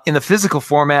in the physical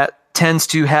format tends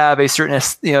to have a certain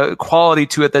quality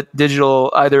to it that digital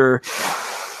either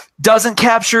doesn't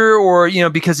capture, or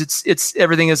because it's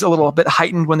everything is a little bit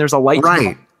heightened when there's a light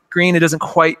screen, it doesn't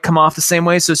quite come off the same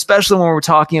way. So especially when we're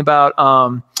talking about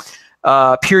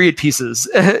period pieces,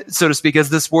 so to speak, as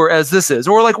this is,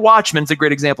 or like Watchmen's a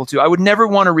great example too. I would never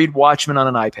want to read Watchmen on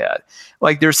an iPad.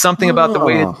 Like there's something about the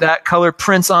way that color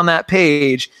prints on that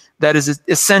page that is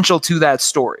essential to that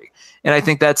story. And I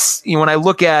think that's, when I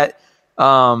look at,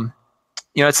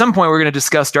 at some point we're going to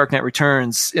discuss Dark Knight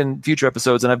Returns in future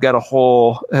episodes, and I've got a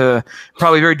whole,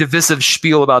 probably very divisive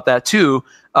spiel about that too.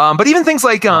 But even things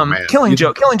like Killing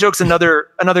Joke. Killing Joke's another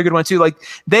good one too. Like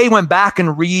they went back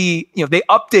and they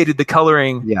updated the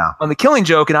coloring on the Killing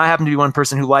Joke, and I happen to be one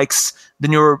person who likes the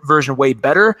newer version way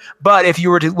better. But if you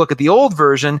were to look at the old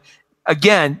version,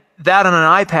 again, that on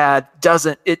an iPad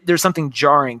there's something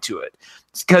jarring to it.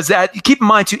 Because keep in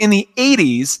mind too, in the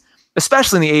 80s,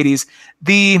 especially in the 80s,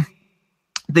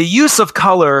 the use of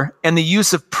color and the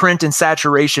use of print and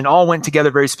saturation all went together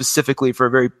very specifically for a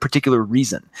very particular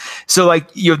reason. So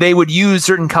like, they would use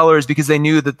certain colors because they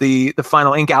knew that the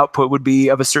final ink output would be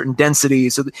of a certain density.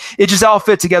 So it just all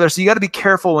fit together. So you got to be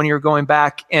careful when you're going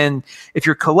back, and if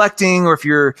you're collecting, or if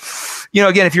you're,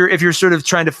 again, if you're sort of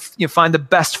trying to find the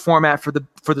best format for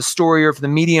the story or for the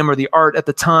medium or the art at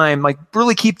the time, like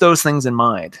really keep those things in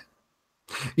mind.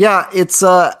 Yeah, it's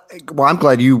well, I'm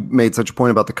glad you made such a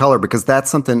point about the color, because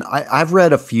that's something I've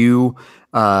read a few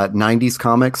 90s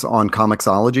comics on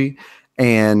Comixology,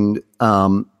 and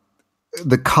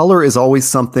the color is always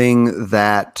something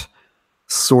that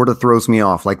sort of throws me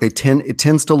off. Like it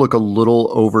tends to look a little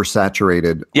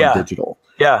oversaturated on digital.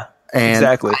 Yeah, and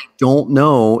exactly. I don't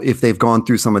know if they've gone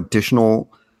through some additional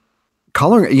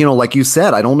coloring. Like you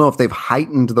said, I don't know if they've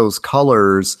heightened those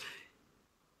colors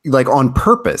like on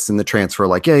purpose in the transfer,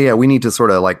 like, we need to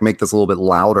sort of like make this a little bit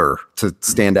louder to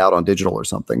stand out on digital or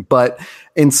something. But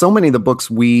in so many of the books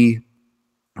we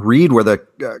read where the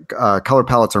color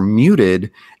palettes are muted,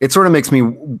 it sort of makes me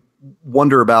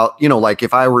wonder about, like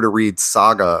if I were to read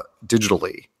Saga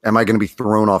digitally, am I going to be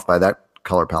thrown off by that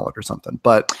color palette or something?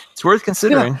 But it's worth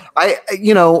considering.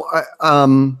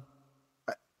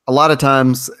 A lot of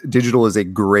times digital is a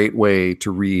great way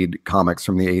to read comics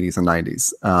from the 80s and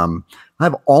 90s.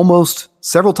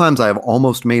 Several times I have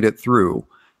almost made it through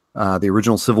the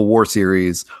original Civil War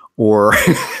series or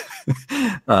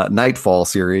Nightfall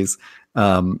series,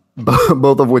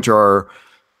 both of which are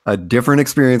a different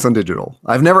experience on digital.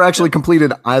 I've never actually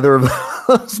completed either of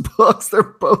those books. They're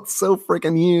both so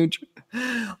freaking huge.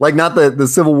 Like, not the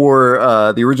Civil War,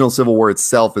 the original Civil War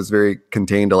itself is very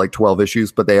contained to like 12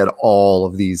 issues, but they had all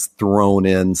of these thrown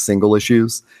in single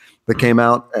issues that came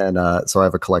out. And so I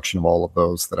have a collection of all of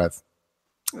those that I've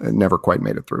never quite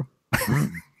made it through.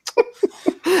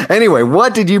 Anyway,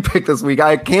 what did you pick this week?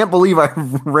 I can't believe I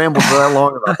rambled for that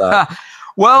long about that.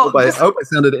 Well, I hope I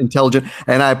sounded intelligent,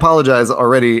 and I apologize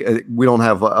already. We don't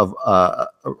have a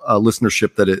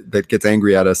listenership that gets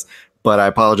angry at us, but I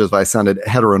apologize if I sounded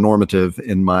heteronormative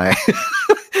in my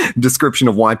description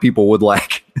of why people would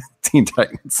like Teen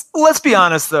Titans. Let's be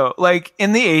honest, though. Like,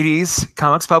 in the 80s,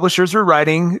 comics publishers were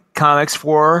writing comics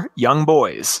for young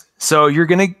boys. So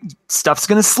stuff's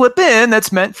gonna slip in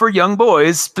that's meant for young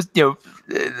boys, but,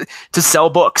 to sell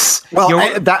books. Well,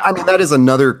 that is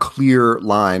another clear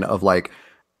line of like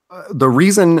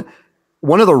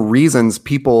one of the reasons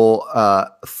people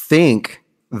think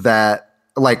that,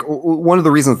 like, one of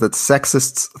the reasons that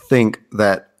sexists think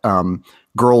that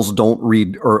girls don't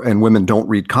read and women don't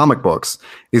read comic books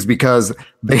is because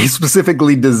they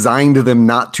specifically designed them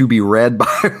not to be read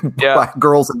by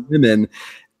girls and women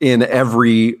in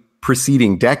every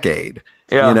preceding decade.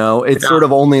 It's sort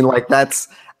of only like that's,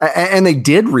 and they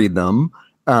did read them.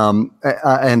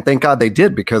 And thank God they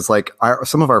did, because like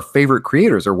some of our favorite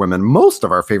creators are women. Most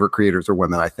of our favorite creators are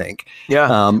women, I think.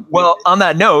 Yeah. Well, on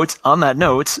that note,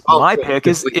 my pick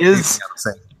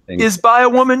is by a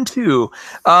woman too.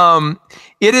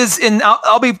 It is, and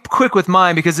I'll be quick with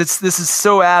mine because this is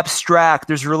so abstract.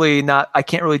 There's really I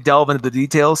can't really delve into the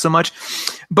details so much,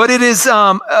 but it is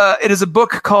a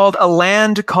book called A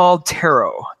Land Called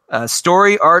Taro,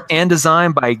 story, art, and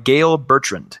design by Gail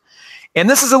Bertrand. And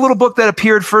this is a little book that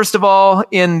appeared, first of all,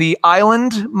 in the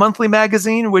Island monthly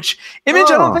magazine, which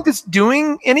Image I don't think is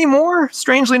doing anymore,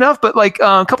 strangely enough. But like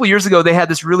a couple years ago, they had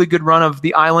this really good run of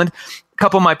the Island. A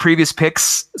couple of my previous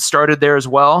picks started there as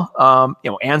well.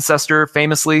 Ancestor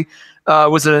famously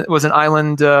was an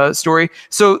Island story.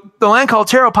 So The Land Called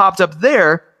Taro popped up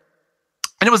there,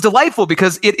 and it was delightful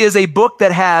because it is a book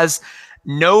that has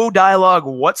no dialogue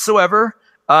whatsoever,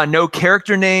 no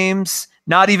character names,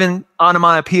 not even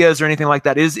onomatopoeias or anything like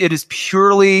that. It is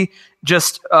purely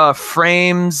just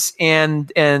frames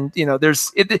and there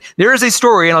is a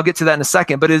story, and I'll get to that in a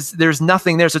second, but there's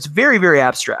nothing there. So it's very, very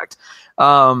abstract,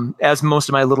 as most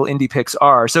of my little indie picks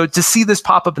are. So to see this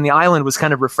pop up in the Island was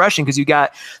kind of refreshing, because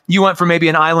you went from maybe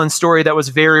an Island story that was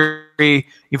very,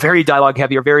 very dialogue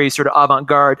heavy or very sort of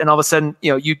avant-garde, and all of a sudden,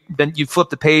 you flip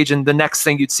the page and the next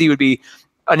thing you'd see would be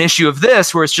an issue of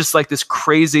this where it's just like this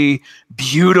crazy,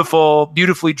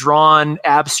 beautifully drawn,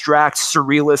 abstract,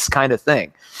 surrealist kind of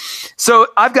thing. So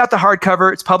I've got the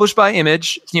hardcover. It's published by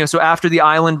Image. So after the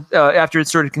Island, after it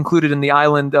sort of concluded in the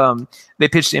Island, they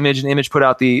pitched Image, and Image put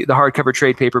out the hardcover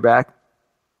trade paperback.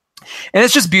 And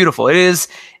it's just beautiful. It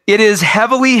is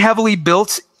heavily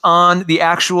built on the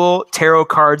actual tarot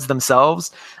cards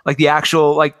themselves, like the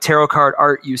actual like tarot card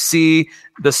art you see,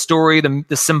 the story,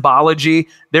 the symbology.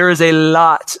 There is a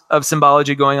lot of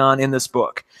symbology going on in this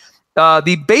book.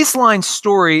 The baseline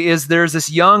story is there's this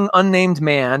young unnamed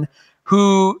man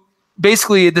who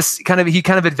basically he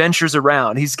kind of adventures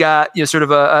around. He's got sort of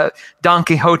a Don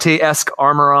Quixote-esque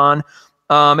armor on.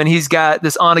 And he's got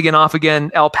this on again, off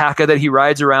again alpaca that he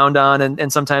rides around on,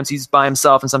 and sometimes he's by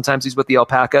himself, and sometimes he's with the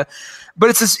alpaca. But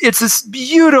it's this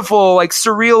beautiful, like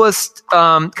surrealist,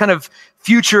 kind of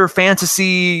future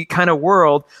fantasy kind of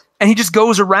world, and he just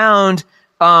goes around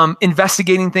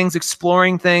investigating things,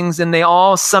 exploring things, and they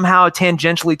all somehow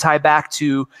tangentially tie back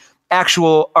to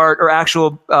actual art or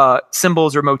actual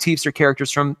symbols or motifs or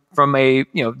characters from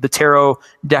the tarot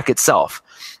deck itself.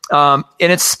 And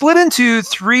it's split into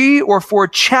 3 or 4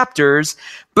 chapters,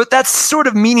 but that's sort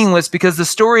of meaningless because the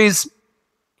stories,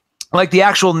 like the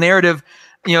actual narrative,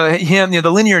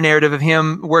 the linear narrative of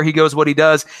him, where he goes, what he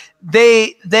does,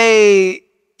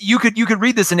 you could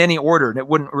read this in any order and it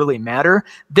wouldn't really matter.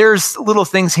 There's little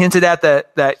things hinted at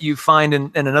that you find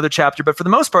in another chapter, but for the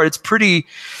most part, it's pretty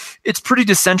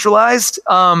decentralized.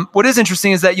 What is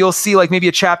interesting is that you'll see like maybe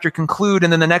a chapter conclude,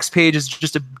 and then the next page is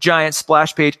just a giant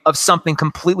splash page of something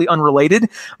completely unrelated,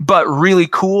 but really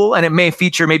cool. And it may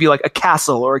feature maybe like a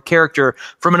castle or a character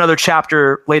from another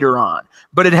chapter later on,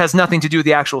 but it has nothing to do with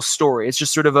the actual story. It's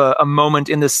just sort of a moment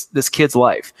in this kid's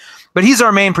life. But he's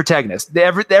our main protagonist.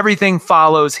 Everything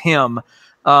follows him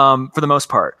for the most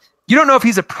part. You don't know if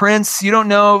he's a prince. You don't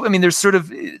know. I mean, there's sort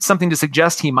of something to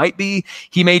suggest he might be.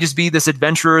 He may just be this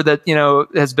adventurer that,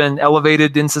 has been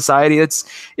elevated in society.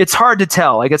 It's hard to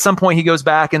tell. Like at some point he goes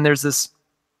back and there's this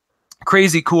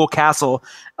crazy cool castle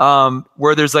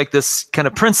where there's like this kind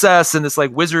of princess and this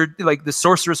like wizard, like the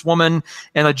sorceress woman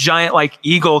and a giant like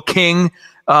eagle king,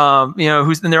 and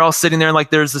they're all sitting there and like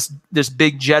there's this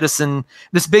big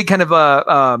this big kind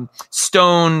of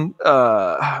stone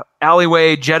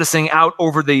alleyway jettisoning out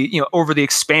over the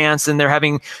expanse, and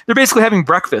they're basically having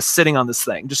breakfast sitting on this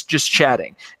thing, just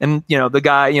chatting. And the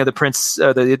guy, the prince,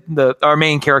 our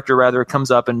main character rather,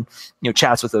 comes up and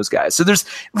chats with those guys. So there's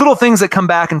little things that come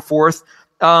back and forth.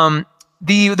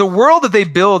 The world that they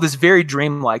build is very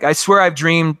dreamlike. I swear I've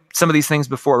dreamed some of these things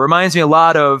before. It reminds me a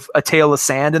lot of A Tale of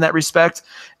Sand in that respect,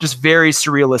 just very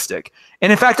surrealistic.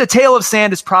 And in fact, A Tale of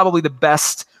Sand is probably the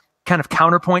best kind of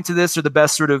counterpoint to this, or the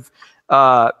best sort of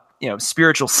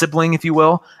spiritual sibling, if you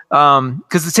will.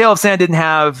 Because The Tale of Sand didn't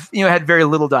have, it had very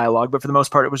little dialogue, but for the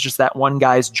most part, it was just that one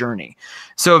guy's journey.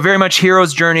 So very much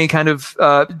hero's journey, kind of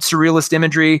surrealist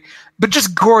imagery, but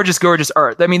just gorgeous, gorgeous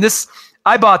art. I mean,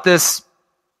 I bought this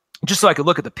just so I could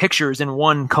look at the pictures in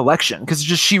one collection, because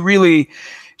just she weaves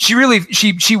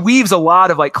a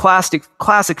lot of like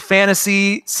classic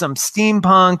fantasy, some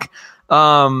steampunk,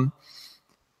 some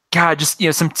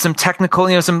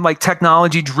technical, some like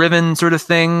technology driven sort of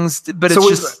things. But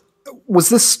was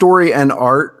this story and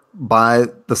art by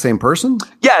the same person?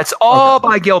 Yeah, it's all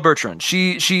by Gail Bertrand.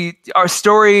 Our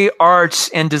story,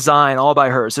 art, and design all by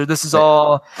her. So this is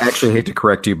all. I actually hate to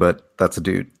correct you, but that's a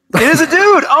dude. It is a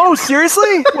dude. Oh,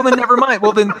 seriously? Well, then never mind.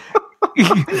 Well, then,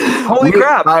 holy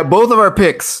crap! Both of our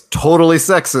picks totally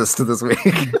sexist this week.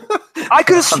 I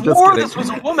could have sworn this was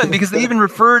a woman, because they even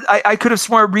referred. I could have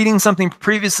sworn reading something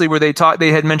previously where they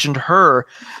had mentioned her.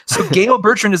 So Gail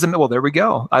Bertrand is well. There we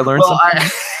go. I learned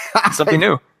something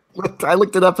new. I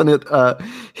looked it up and it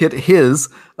hit his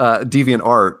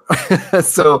DeviantArt.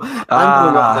 So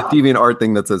I'm going on the DeviantArt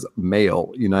thing that says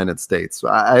male United States.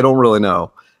 I don't really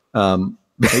know.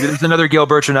 Maybe there's another Gail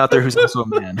Bertrand out there who's also a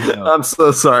man. I'm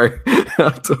so sorry.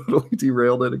 I totally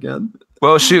derailed it again.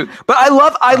 Well, shoot. But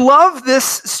I love this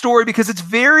story because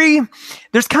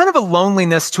there's kind of a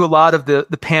loneliness to a lot of the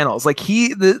panels. Like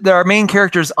our main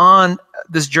character's on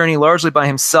this journey largely by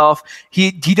himself. He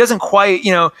doesn't quite,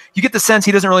 you get the sense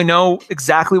he doesn't really know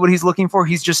exactly what he's looking for.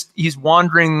 He's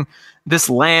wandering this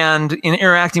land and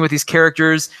interacting with these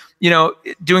characters,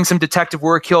 doing some detective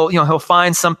work. He'll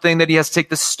find something that he has to take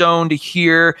the stone to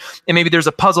hear. And maybe there's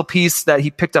a puzzle piece that he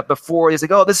picked up before. He's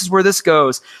like, oh, this is where this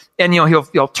goes. And,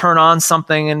 he'll turn on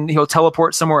something and he'll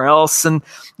teleport somewhere else. And,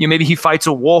 maybe he fights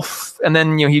a wolf and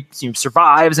then, he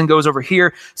survives and goes over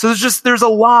here. So there's a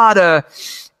lot of,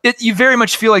 you very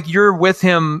much feel like you're with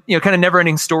him, kind of never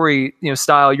ending story,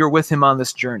 style. You're with him on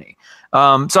this journey.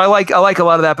 So I like a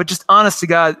lot of that, but just honest to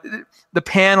God, the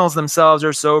panels themselves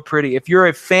are so pretty. If you're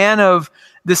a fan of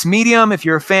this medium, if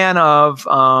you're a fan of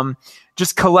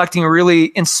just collecting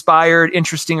really inspired,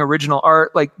 interesting, original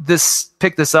art, like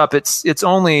pick this up. It's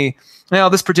only,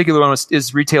 this particular one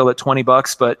is retailed at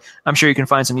 $20, but I'm sure you can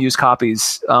find some used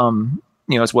copies,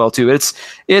 as well too.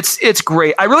 It's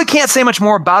great. I really can't say much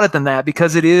more about it than that,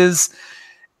 because it is.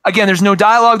 Again, there's no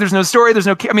dialogue, there's no story, there's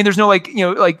no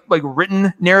like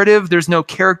written narrative, there's no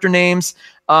character names.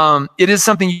 It is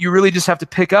something you really just have to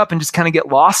pick up and just kind of get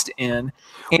lost in.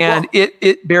 And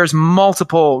it bears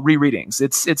multiple rereadings.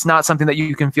 It's not something that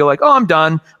you can feel like, oh, I'm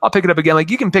done, I'll pick it up again. Like,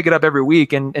 you can pick it up every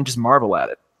week and just marvel at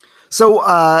it. So,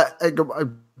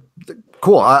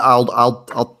 cool.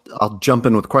 I'll jump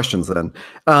in with questions then.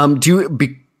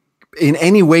 In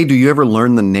any way, do you ever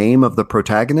learn the name of the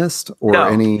protagonist or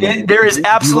no, there is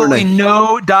absolutely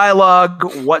no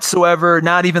dialogue whatsoever.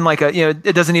 Not even like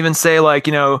it doesn't even say like,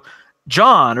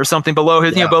 John or something below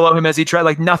his, below him as he tried,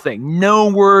 like nothing, no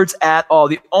words at all.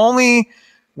 The only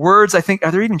words, I think,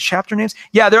 are there even chapter names?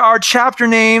 Yeah, there are chapter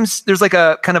names. There's like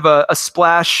a kind of a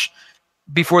splash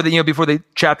before the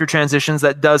chapter transitions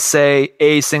that does say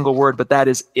a single word, but that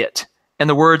is it. And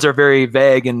the words are very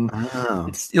vague, and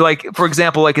it's like, for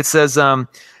example, like it says,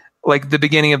 like the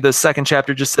beginning of the second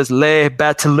chapter just says "Le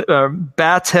Bateleur,"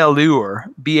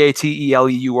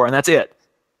 Bateleur, and that's it.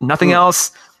 Nothing else.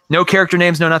 No character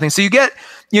names. No nothing. So you get,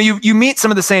 you meet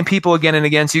some of the same people again and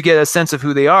again, so you get a sense of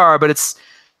who they are. But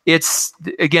it's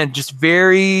again just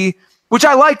very, which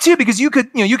I like too, because you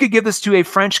could give this to a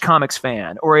French comics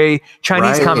fan or a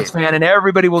Chinese comics fan, and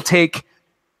everybody will take.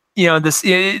 You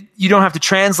don't have to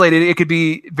translate it. It could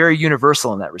be very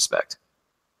universal in that respect.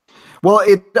 Well,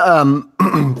 it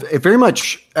very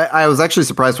much. I was actually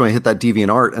surprised when I hit that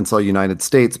DeviantArt and saw United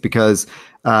States, because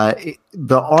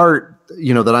the art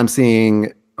that I'm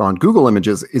seeing on Google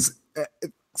Images is.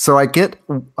 So I get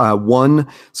one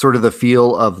sort of the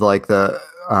feel of like the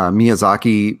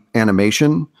Miyazaki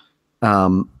animation.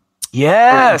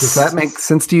 Yes. Does that make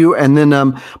sense to you? And then,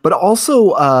 but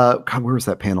also, God, where was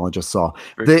that panel I just saw?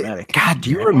 God, do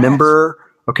you remember?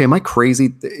 Okay, am I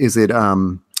crazy? Is it,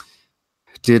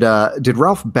 did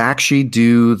Ralph Bakshi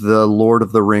do the Lord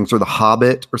of the Rings or the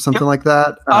Hobbit or something like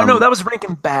that? No, that was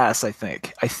Rankin Bass, I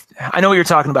think. I know what you're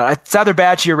talking about. It's either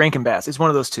Bakshi or Rankin Bass. It's one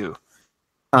of those two.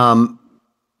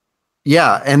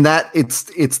 Yeah, and that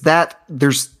it's that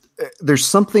there's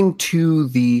something to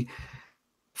the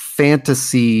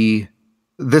fantasy,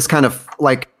 this kind of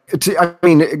like,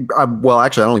 well,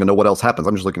 actually, I don't even know what else happens.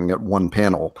 I'm just looking at one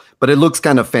panel, but it looks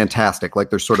kind of fantastic.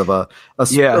 Like there's sort of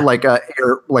like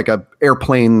a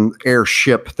airplane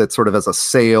airship that sort of has a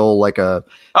sail, like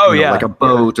like a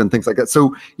boat and things like that.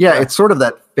 So it's sort of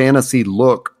that fantasy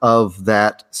look of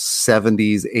that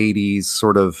 70s, 80s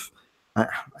sort of. I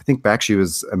think Bakshi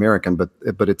was American, but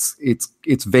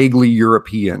it's vaguely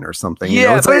European or something.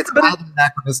 Yeah, it's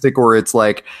anachronistic, or it's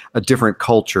like a different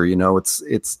culture.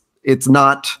 It's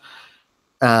not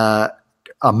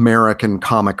American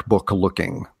comic book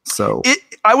looking. So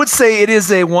I would say it is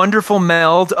a wonderful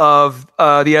meld of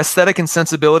the aesthetic and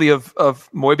sensibility of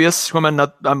Moebius, whom I'm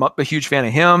a huge fan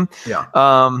of him. Yeah.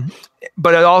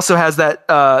 But it also has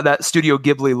that Studio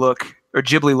Ghibli look. Or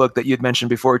Ghibli look that you'd mentioned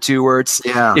before too, where it's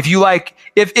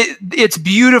it's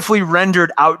beautifully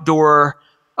rendered outdoor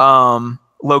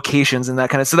locations and that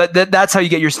kind of, so that's how you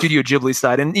get your Studio Ghibli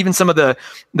side, and even some of the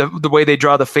way they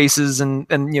draw the faces and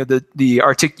the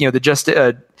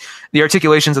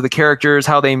articulations of the characters,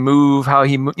 how they move, how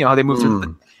they move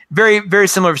through. Very very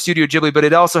similar to Studio Ghibli, but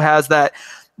it also has that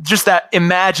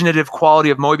imaginative quality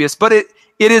of Moebius, but it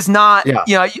is not.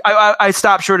 Yeah. I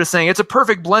stopped short of saying it's a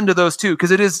perfect blend of those two,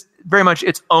 because it is very much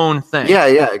its own thing.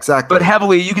 Yeah, exactly. But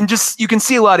heavily, you can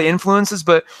see a lot of influences,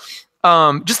 but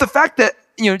just the fact that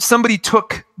somebody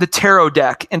took the tarot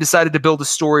deck and decided to build a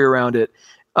story around it,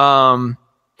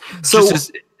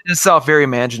 is itself very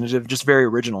imaginative, just very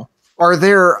original. Are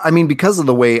there? I mean, because of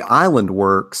the way Island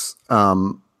works,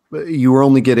 you were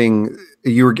only getting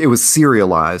it was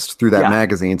serialized through that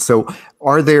magazine. So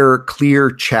are there clear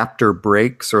chapter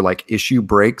breaks or like issue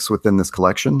breaks within this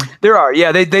collection? There are.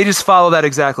 Yeah. They just follow that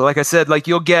exactly. Like I said, like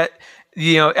you'll get,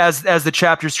 as the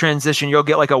chapters transition, you'll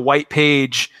get like a white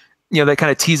page, that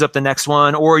kind of tees up the next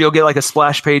one, or you'll get like a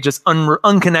splash page that's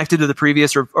unconnected to the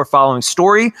previous or following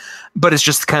story, but it's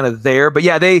just kind of there. But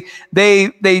yeah,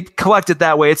 they collect it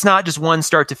that way. It's not just one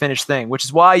start to finish thing, which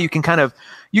is why you can kind of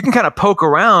poke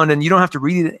around and you don't have to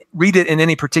read it in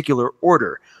any particular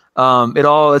order.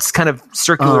 It's kind of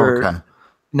circular in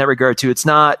that regard too. It's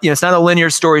not, it's not a linear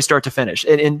story start to finish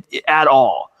at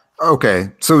all. Okay.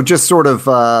 So just sort of,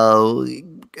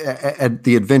 at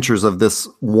the adventures of this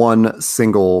one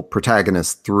single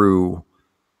protagonist through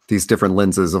these different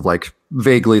lenses of like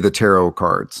vaguely the tarot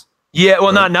cards. Yeah,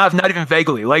 well, right? not even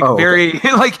vaguely, like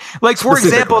like for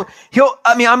example,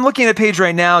 I'm looking at a page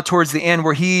right now towards the end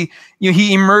where he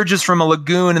emerges from a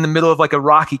lagoon in the middle of like a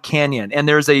rocky canyon, and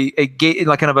there's a gate,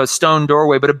 like kind of a stone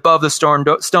doorway, but above the stone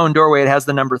doorway, it has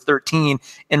the number 13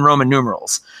 in Roman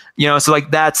numerals. So like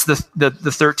that's the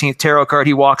 13th tarot card.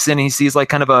 He walks in and he sees like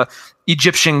kind of a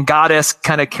Egyptian goddess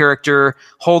kind of character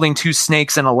holding two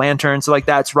snakes and a lantern. So like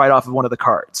that's right off of one of the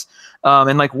cards,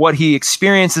 and like what he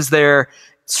experiences there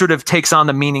sort of takes on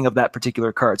the meaning of that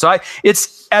particular card. So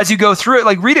it's as you go through it,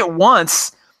 like read it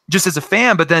once just as a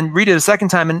fan, but then read it a second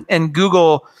time and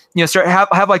Google, start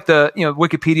have like the,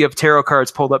 Wikipedia of tarot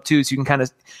cards pulled up too. So you can kind of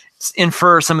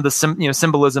infer some of the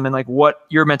symbolism and like what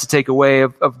you're meant to take away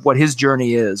of what his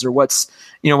journey is, or what's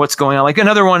going on. Like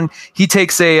another one, he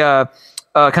takes a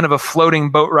kind of a floating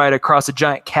boat ride across a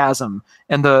giant chasm,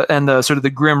 and the sort of the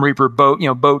Grim Reaper boat,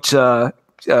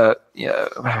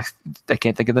 I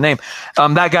can't think of the name.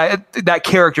 That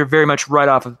character very much right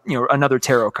off of another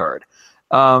tarot card.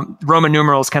 Roman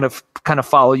numerals kind of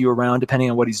follow you around depending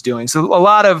on what he's doing. So a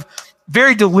lot of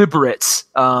very deliberate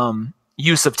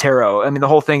use of tarot. I mean, the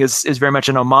whole thing is very much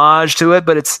an homage to it,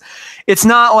 but it's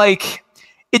not like,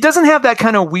 it doesn't have that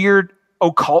kind of weird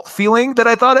occult feeling that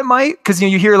I thought it might, because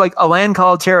you hear like a land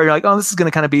called tarot, you're like, oh, this is going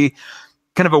to kind of be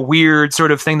kind of a weird sort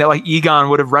of thing that like Egon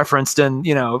would have referenced in,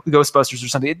 Ghostbusters or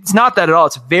something. It's not that at all.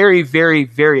 It's very, very,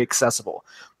 very accessible.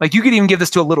 Like you could even give this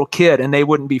to a little kid and they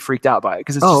wouldn't be freaked out by it,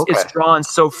 because it's drawn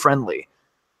so friendly.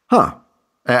 Huh.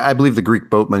 I believe the Greek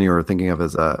boatman you were thinking of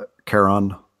is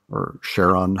Charon or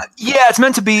Charon. Yeah, it's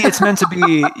meant to be.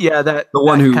 That the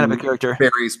one who kind of a character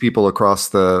ferries people across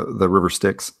the river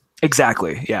Styx.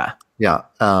 Exactly. Yeah. Yeah.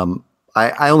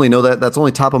 I only know that's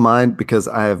only top of mind because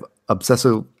I have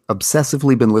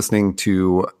obsessively been listening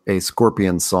to a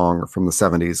Scorpion song from the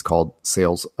 70s called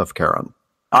Sails of Charon.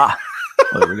 Well,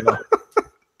 there we go.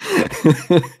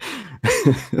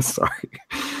 Sorry.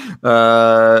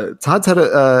 Todd's had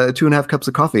 2.5 cups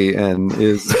of coffee and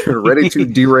is ready to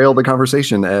derail the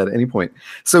conversation at any point.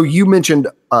 So you mentioned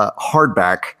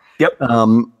hardback. Yep.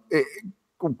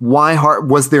 Why hard?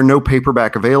 Was there no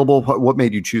paperback available? What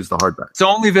made you choose the hardback? So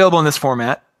only available in this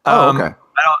format. Okay.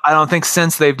 I don't think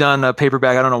since they've done a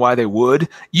paperback, I don't know why they would.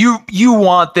 You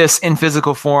want this in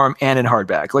physical form and in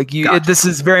hardback. Like this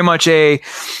is very much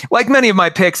like many of my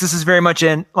picks. This is very much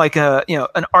an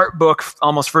art book,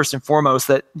 almost first and foremost,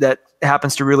 that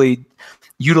happens to really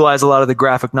utilize a lot of the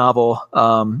graphic novel.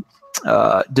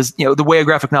 The way a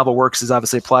graphic novel works is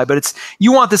obviously applied, but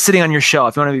you want this sitting on your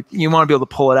shelf. You want to be able to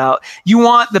pull it out. You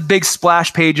want the big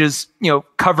splash pages,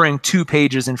 covering 2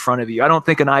 pages in front of you. I don't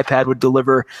think an iPad would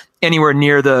deliver anywhere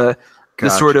near the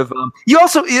sort of. You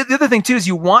also, the other thing too is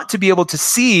you want to be able to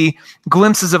see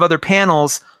glimpses of other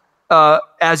panels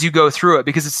as you go through it,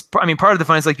 because part of the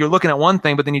fun is like you're looking at one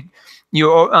thing, but then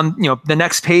the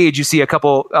next page you see a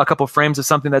couple frames of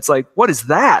something that's like, what is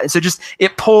that? And so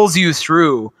it pulls you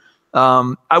through.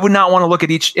 I would not want to look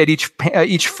at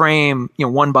each frame,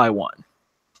 one by one.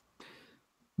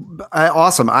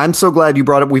 Awesome. I'm so glad you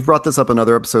brought it. We've brought this up in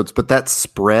other episodes, but that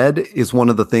spread is one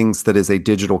of the things that is a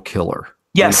digital killer.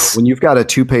 Yes. When you've got a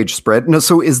 2-page spread. No,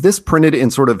 so is this printed in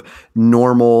sort of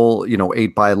normal,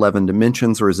 8x11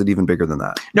 dimensions, or is it even bigger than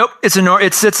that? Nope.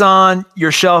 It sits on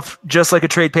your shelf just like a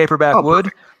trade paperback would.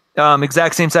 Perfect.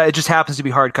 Exact same size. It just happens to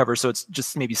be hardcover, so it's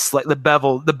just maybe slightly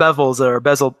bezel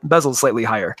slightly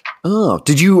higher. Oh,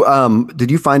 did you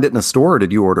find it in a store, or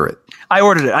did you order it? I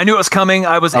ordered it. I knew it was coming.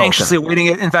 I was anxiously awaiting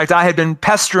it. In fact, I had been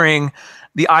pestering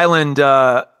the Island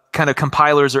kind of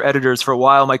compilers or editors for a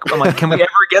while. I'm like, can we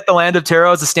ever get The Land of Terror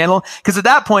as a standalone? Because at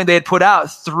that point they had put out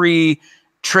 3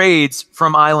 trades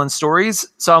from Island Stories,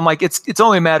 so I'm like, it's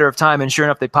only a matter of time. And sure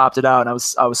enough, they popped it out, and I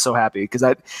was so happy because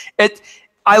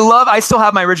I still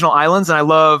have my original Islands, and I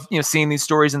love seeing these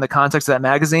stories in the context of that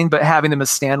magazine, but having them as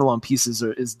standalone pieces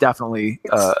is definitely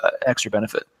extra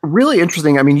benefit. Really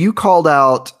interesting. I mean, you called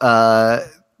out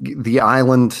the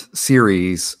Island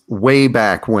series way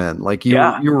back when, like you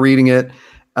were reading it,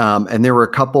 and there were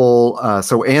a couple.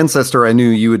 So Ancestor, I knew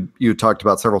you had talked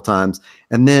about several times,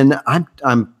 and then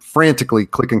I'm frantically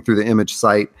clicking through the Image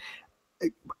site.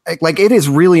 Like, it is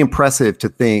really impressive to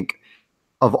think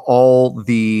of all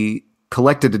the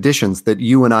collected editions that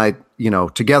you and I,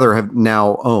 together have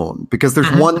now owned, because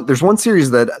there's one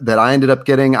series that I ended up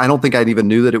getting. I don't think I even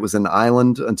knew that it was an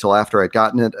Island until after I'd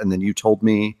gotten it. And then you told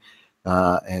me,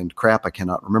 and crap, I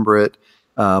cannot remember it.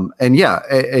 And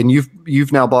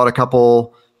you've now bought a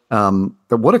couple.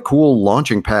 What a cool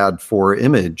launching pad for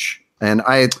Image. And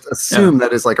I assume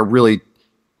that is like a really,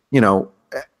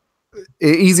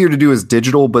 easier to do as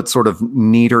digital, but sort of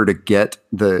neater to get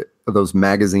those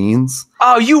magazines.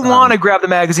 Oh, you want to grab the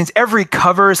magazines. Every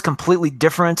cover is completely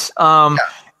different. And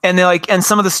and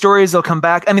some of the stories, they'll come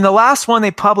back. I mean, the last one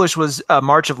they published was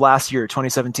March of last year,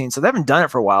 2017. So they haven't done it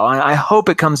for a while. And I hope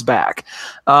it comes back.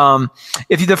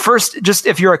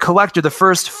 If you're a collector, the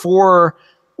first 4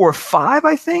 or 5,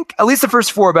 I think, at least the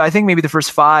first 4, but I think maybe the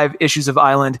first 5 issues of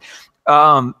Island,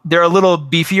 they're a little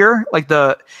beefier. Like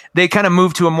they kind of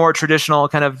moved to a more traditional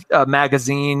kind of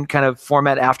magazine kind of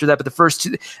format after that. But the first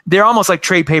 2, they're almost like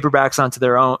trade paperbacks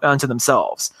onto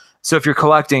themselves. So if you're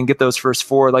collecting, get those first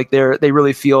 4. Like they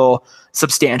really feel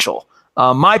substantial.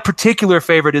 My particular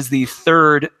favorite is the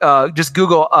 3rd. Just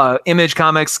Google Image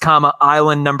Comics,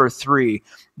 Island number 3.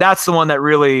 That's the one that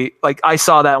really, like, I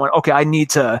saw that one. Okay, I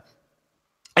need to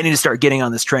start getting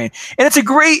on this train. And it's a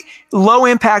great low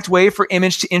impact way for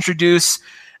Image to introduce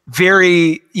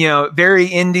very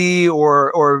indie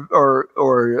or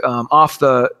off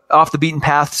the beaten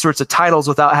path sorts of titles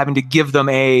without having to give them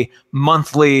a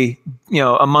monthly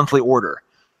order.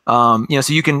 So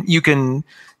you can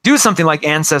do something like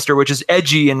Ancestor, which is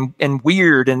edgy and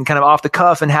weird and kind of off the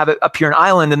cuff, and have it appear in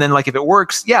Island. And then, like, if it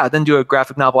works, then do a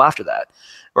graphic novel after that,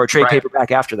 or a trade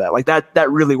paperback after that. Like that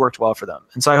really worked well for them.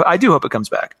 And so I do hope it comes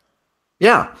back.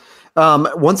 Yeah.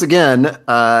 Once again,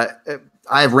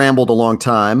 I've rambled a long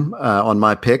time on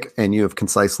my pick, and you have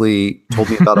concisely told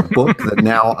me about a book that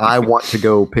now I want to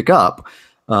go pick up,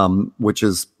 which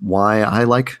is why I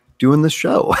like doing this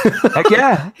show. Heck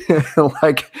yeah.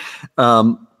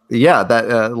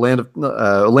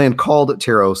 Land Called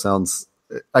Tarot sounds,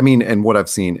 and what I've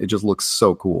seen, it just looks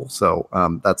so cool. So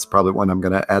that's probably one I'm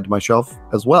going to add to my shelf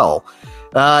as well.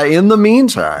 In the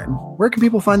meantime, where can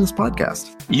people find this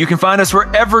podcast? You can find us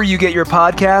wherever you get your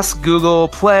podcasts: Google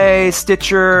Play,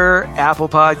 Stitcher, Apple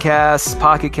Podcasts,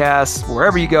 Pocket Casts,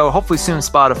 wherever you go. Hopefully soon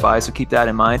Spotify, so keep that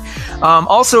in mind.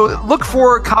 Also, look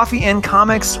for Coffee and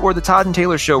Comics or the Todd and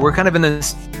Taylor Show. We're kind of in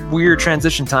this weird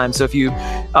transition time. So if you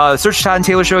search Todd and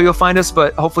Taylor Show, you'll find us,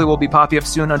 but hopefully we'll be popping up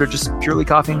soon under just purely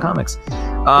Coffee and Comics.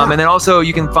 And then also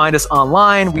you can find us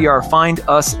online. We are Find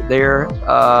Us There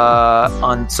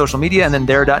on social media, and then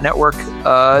there.network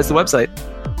is the website.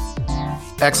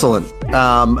 Excellent.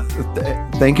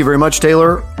 Thank you very much,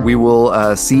 Taylor. We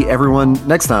will see everyone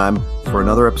next time for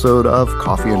another episode of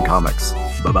Coffee and Comics.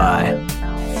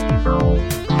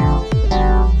 Bye-bye.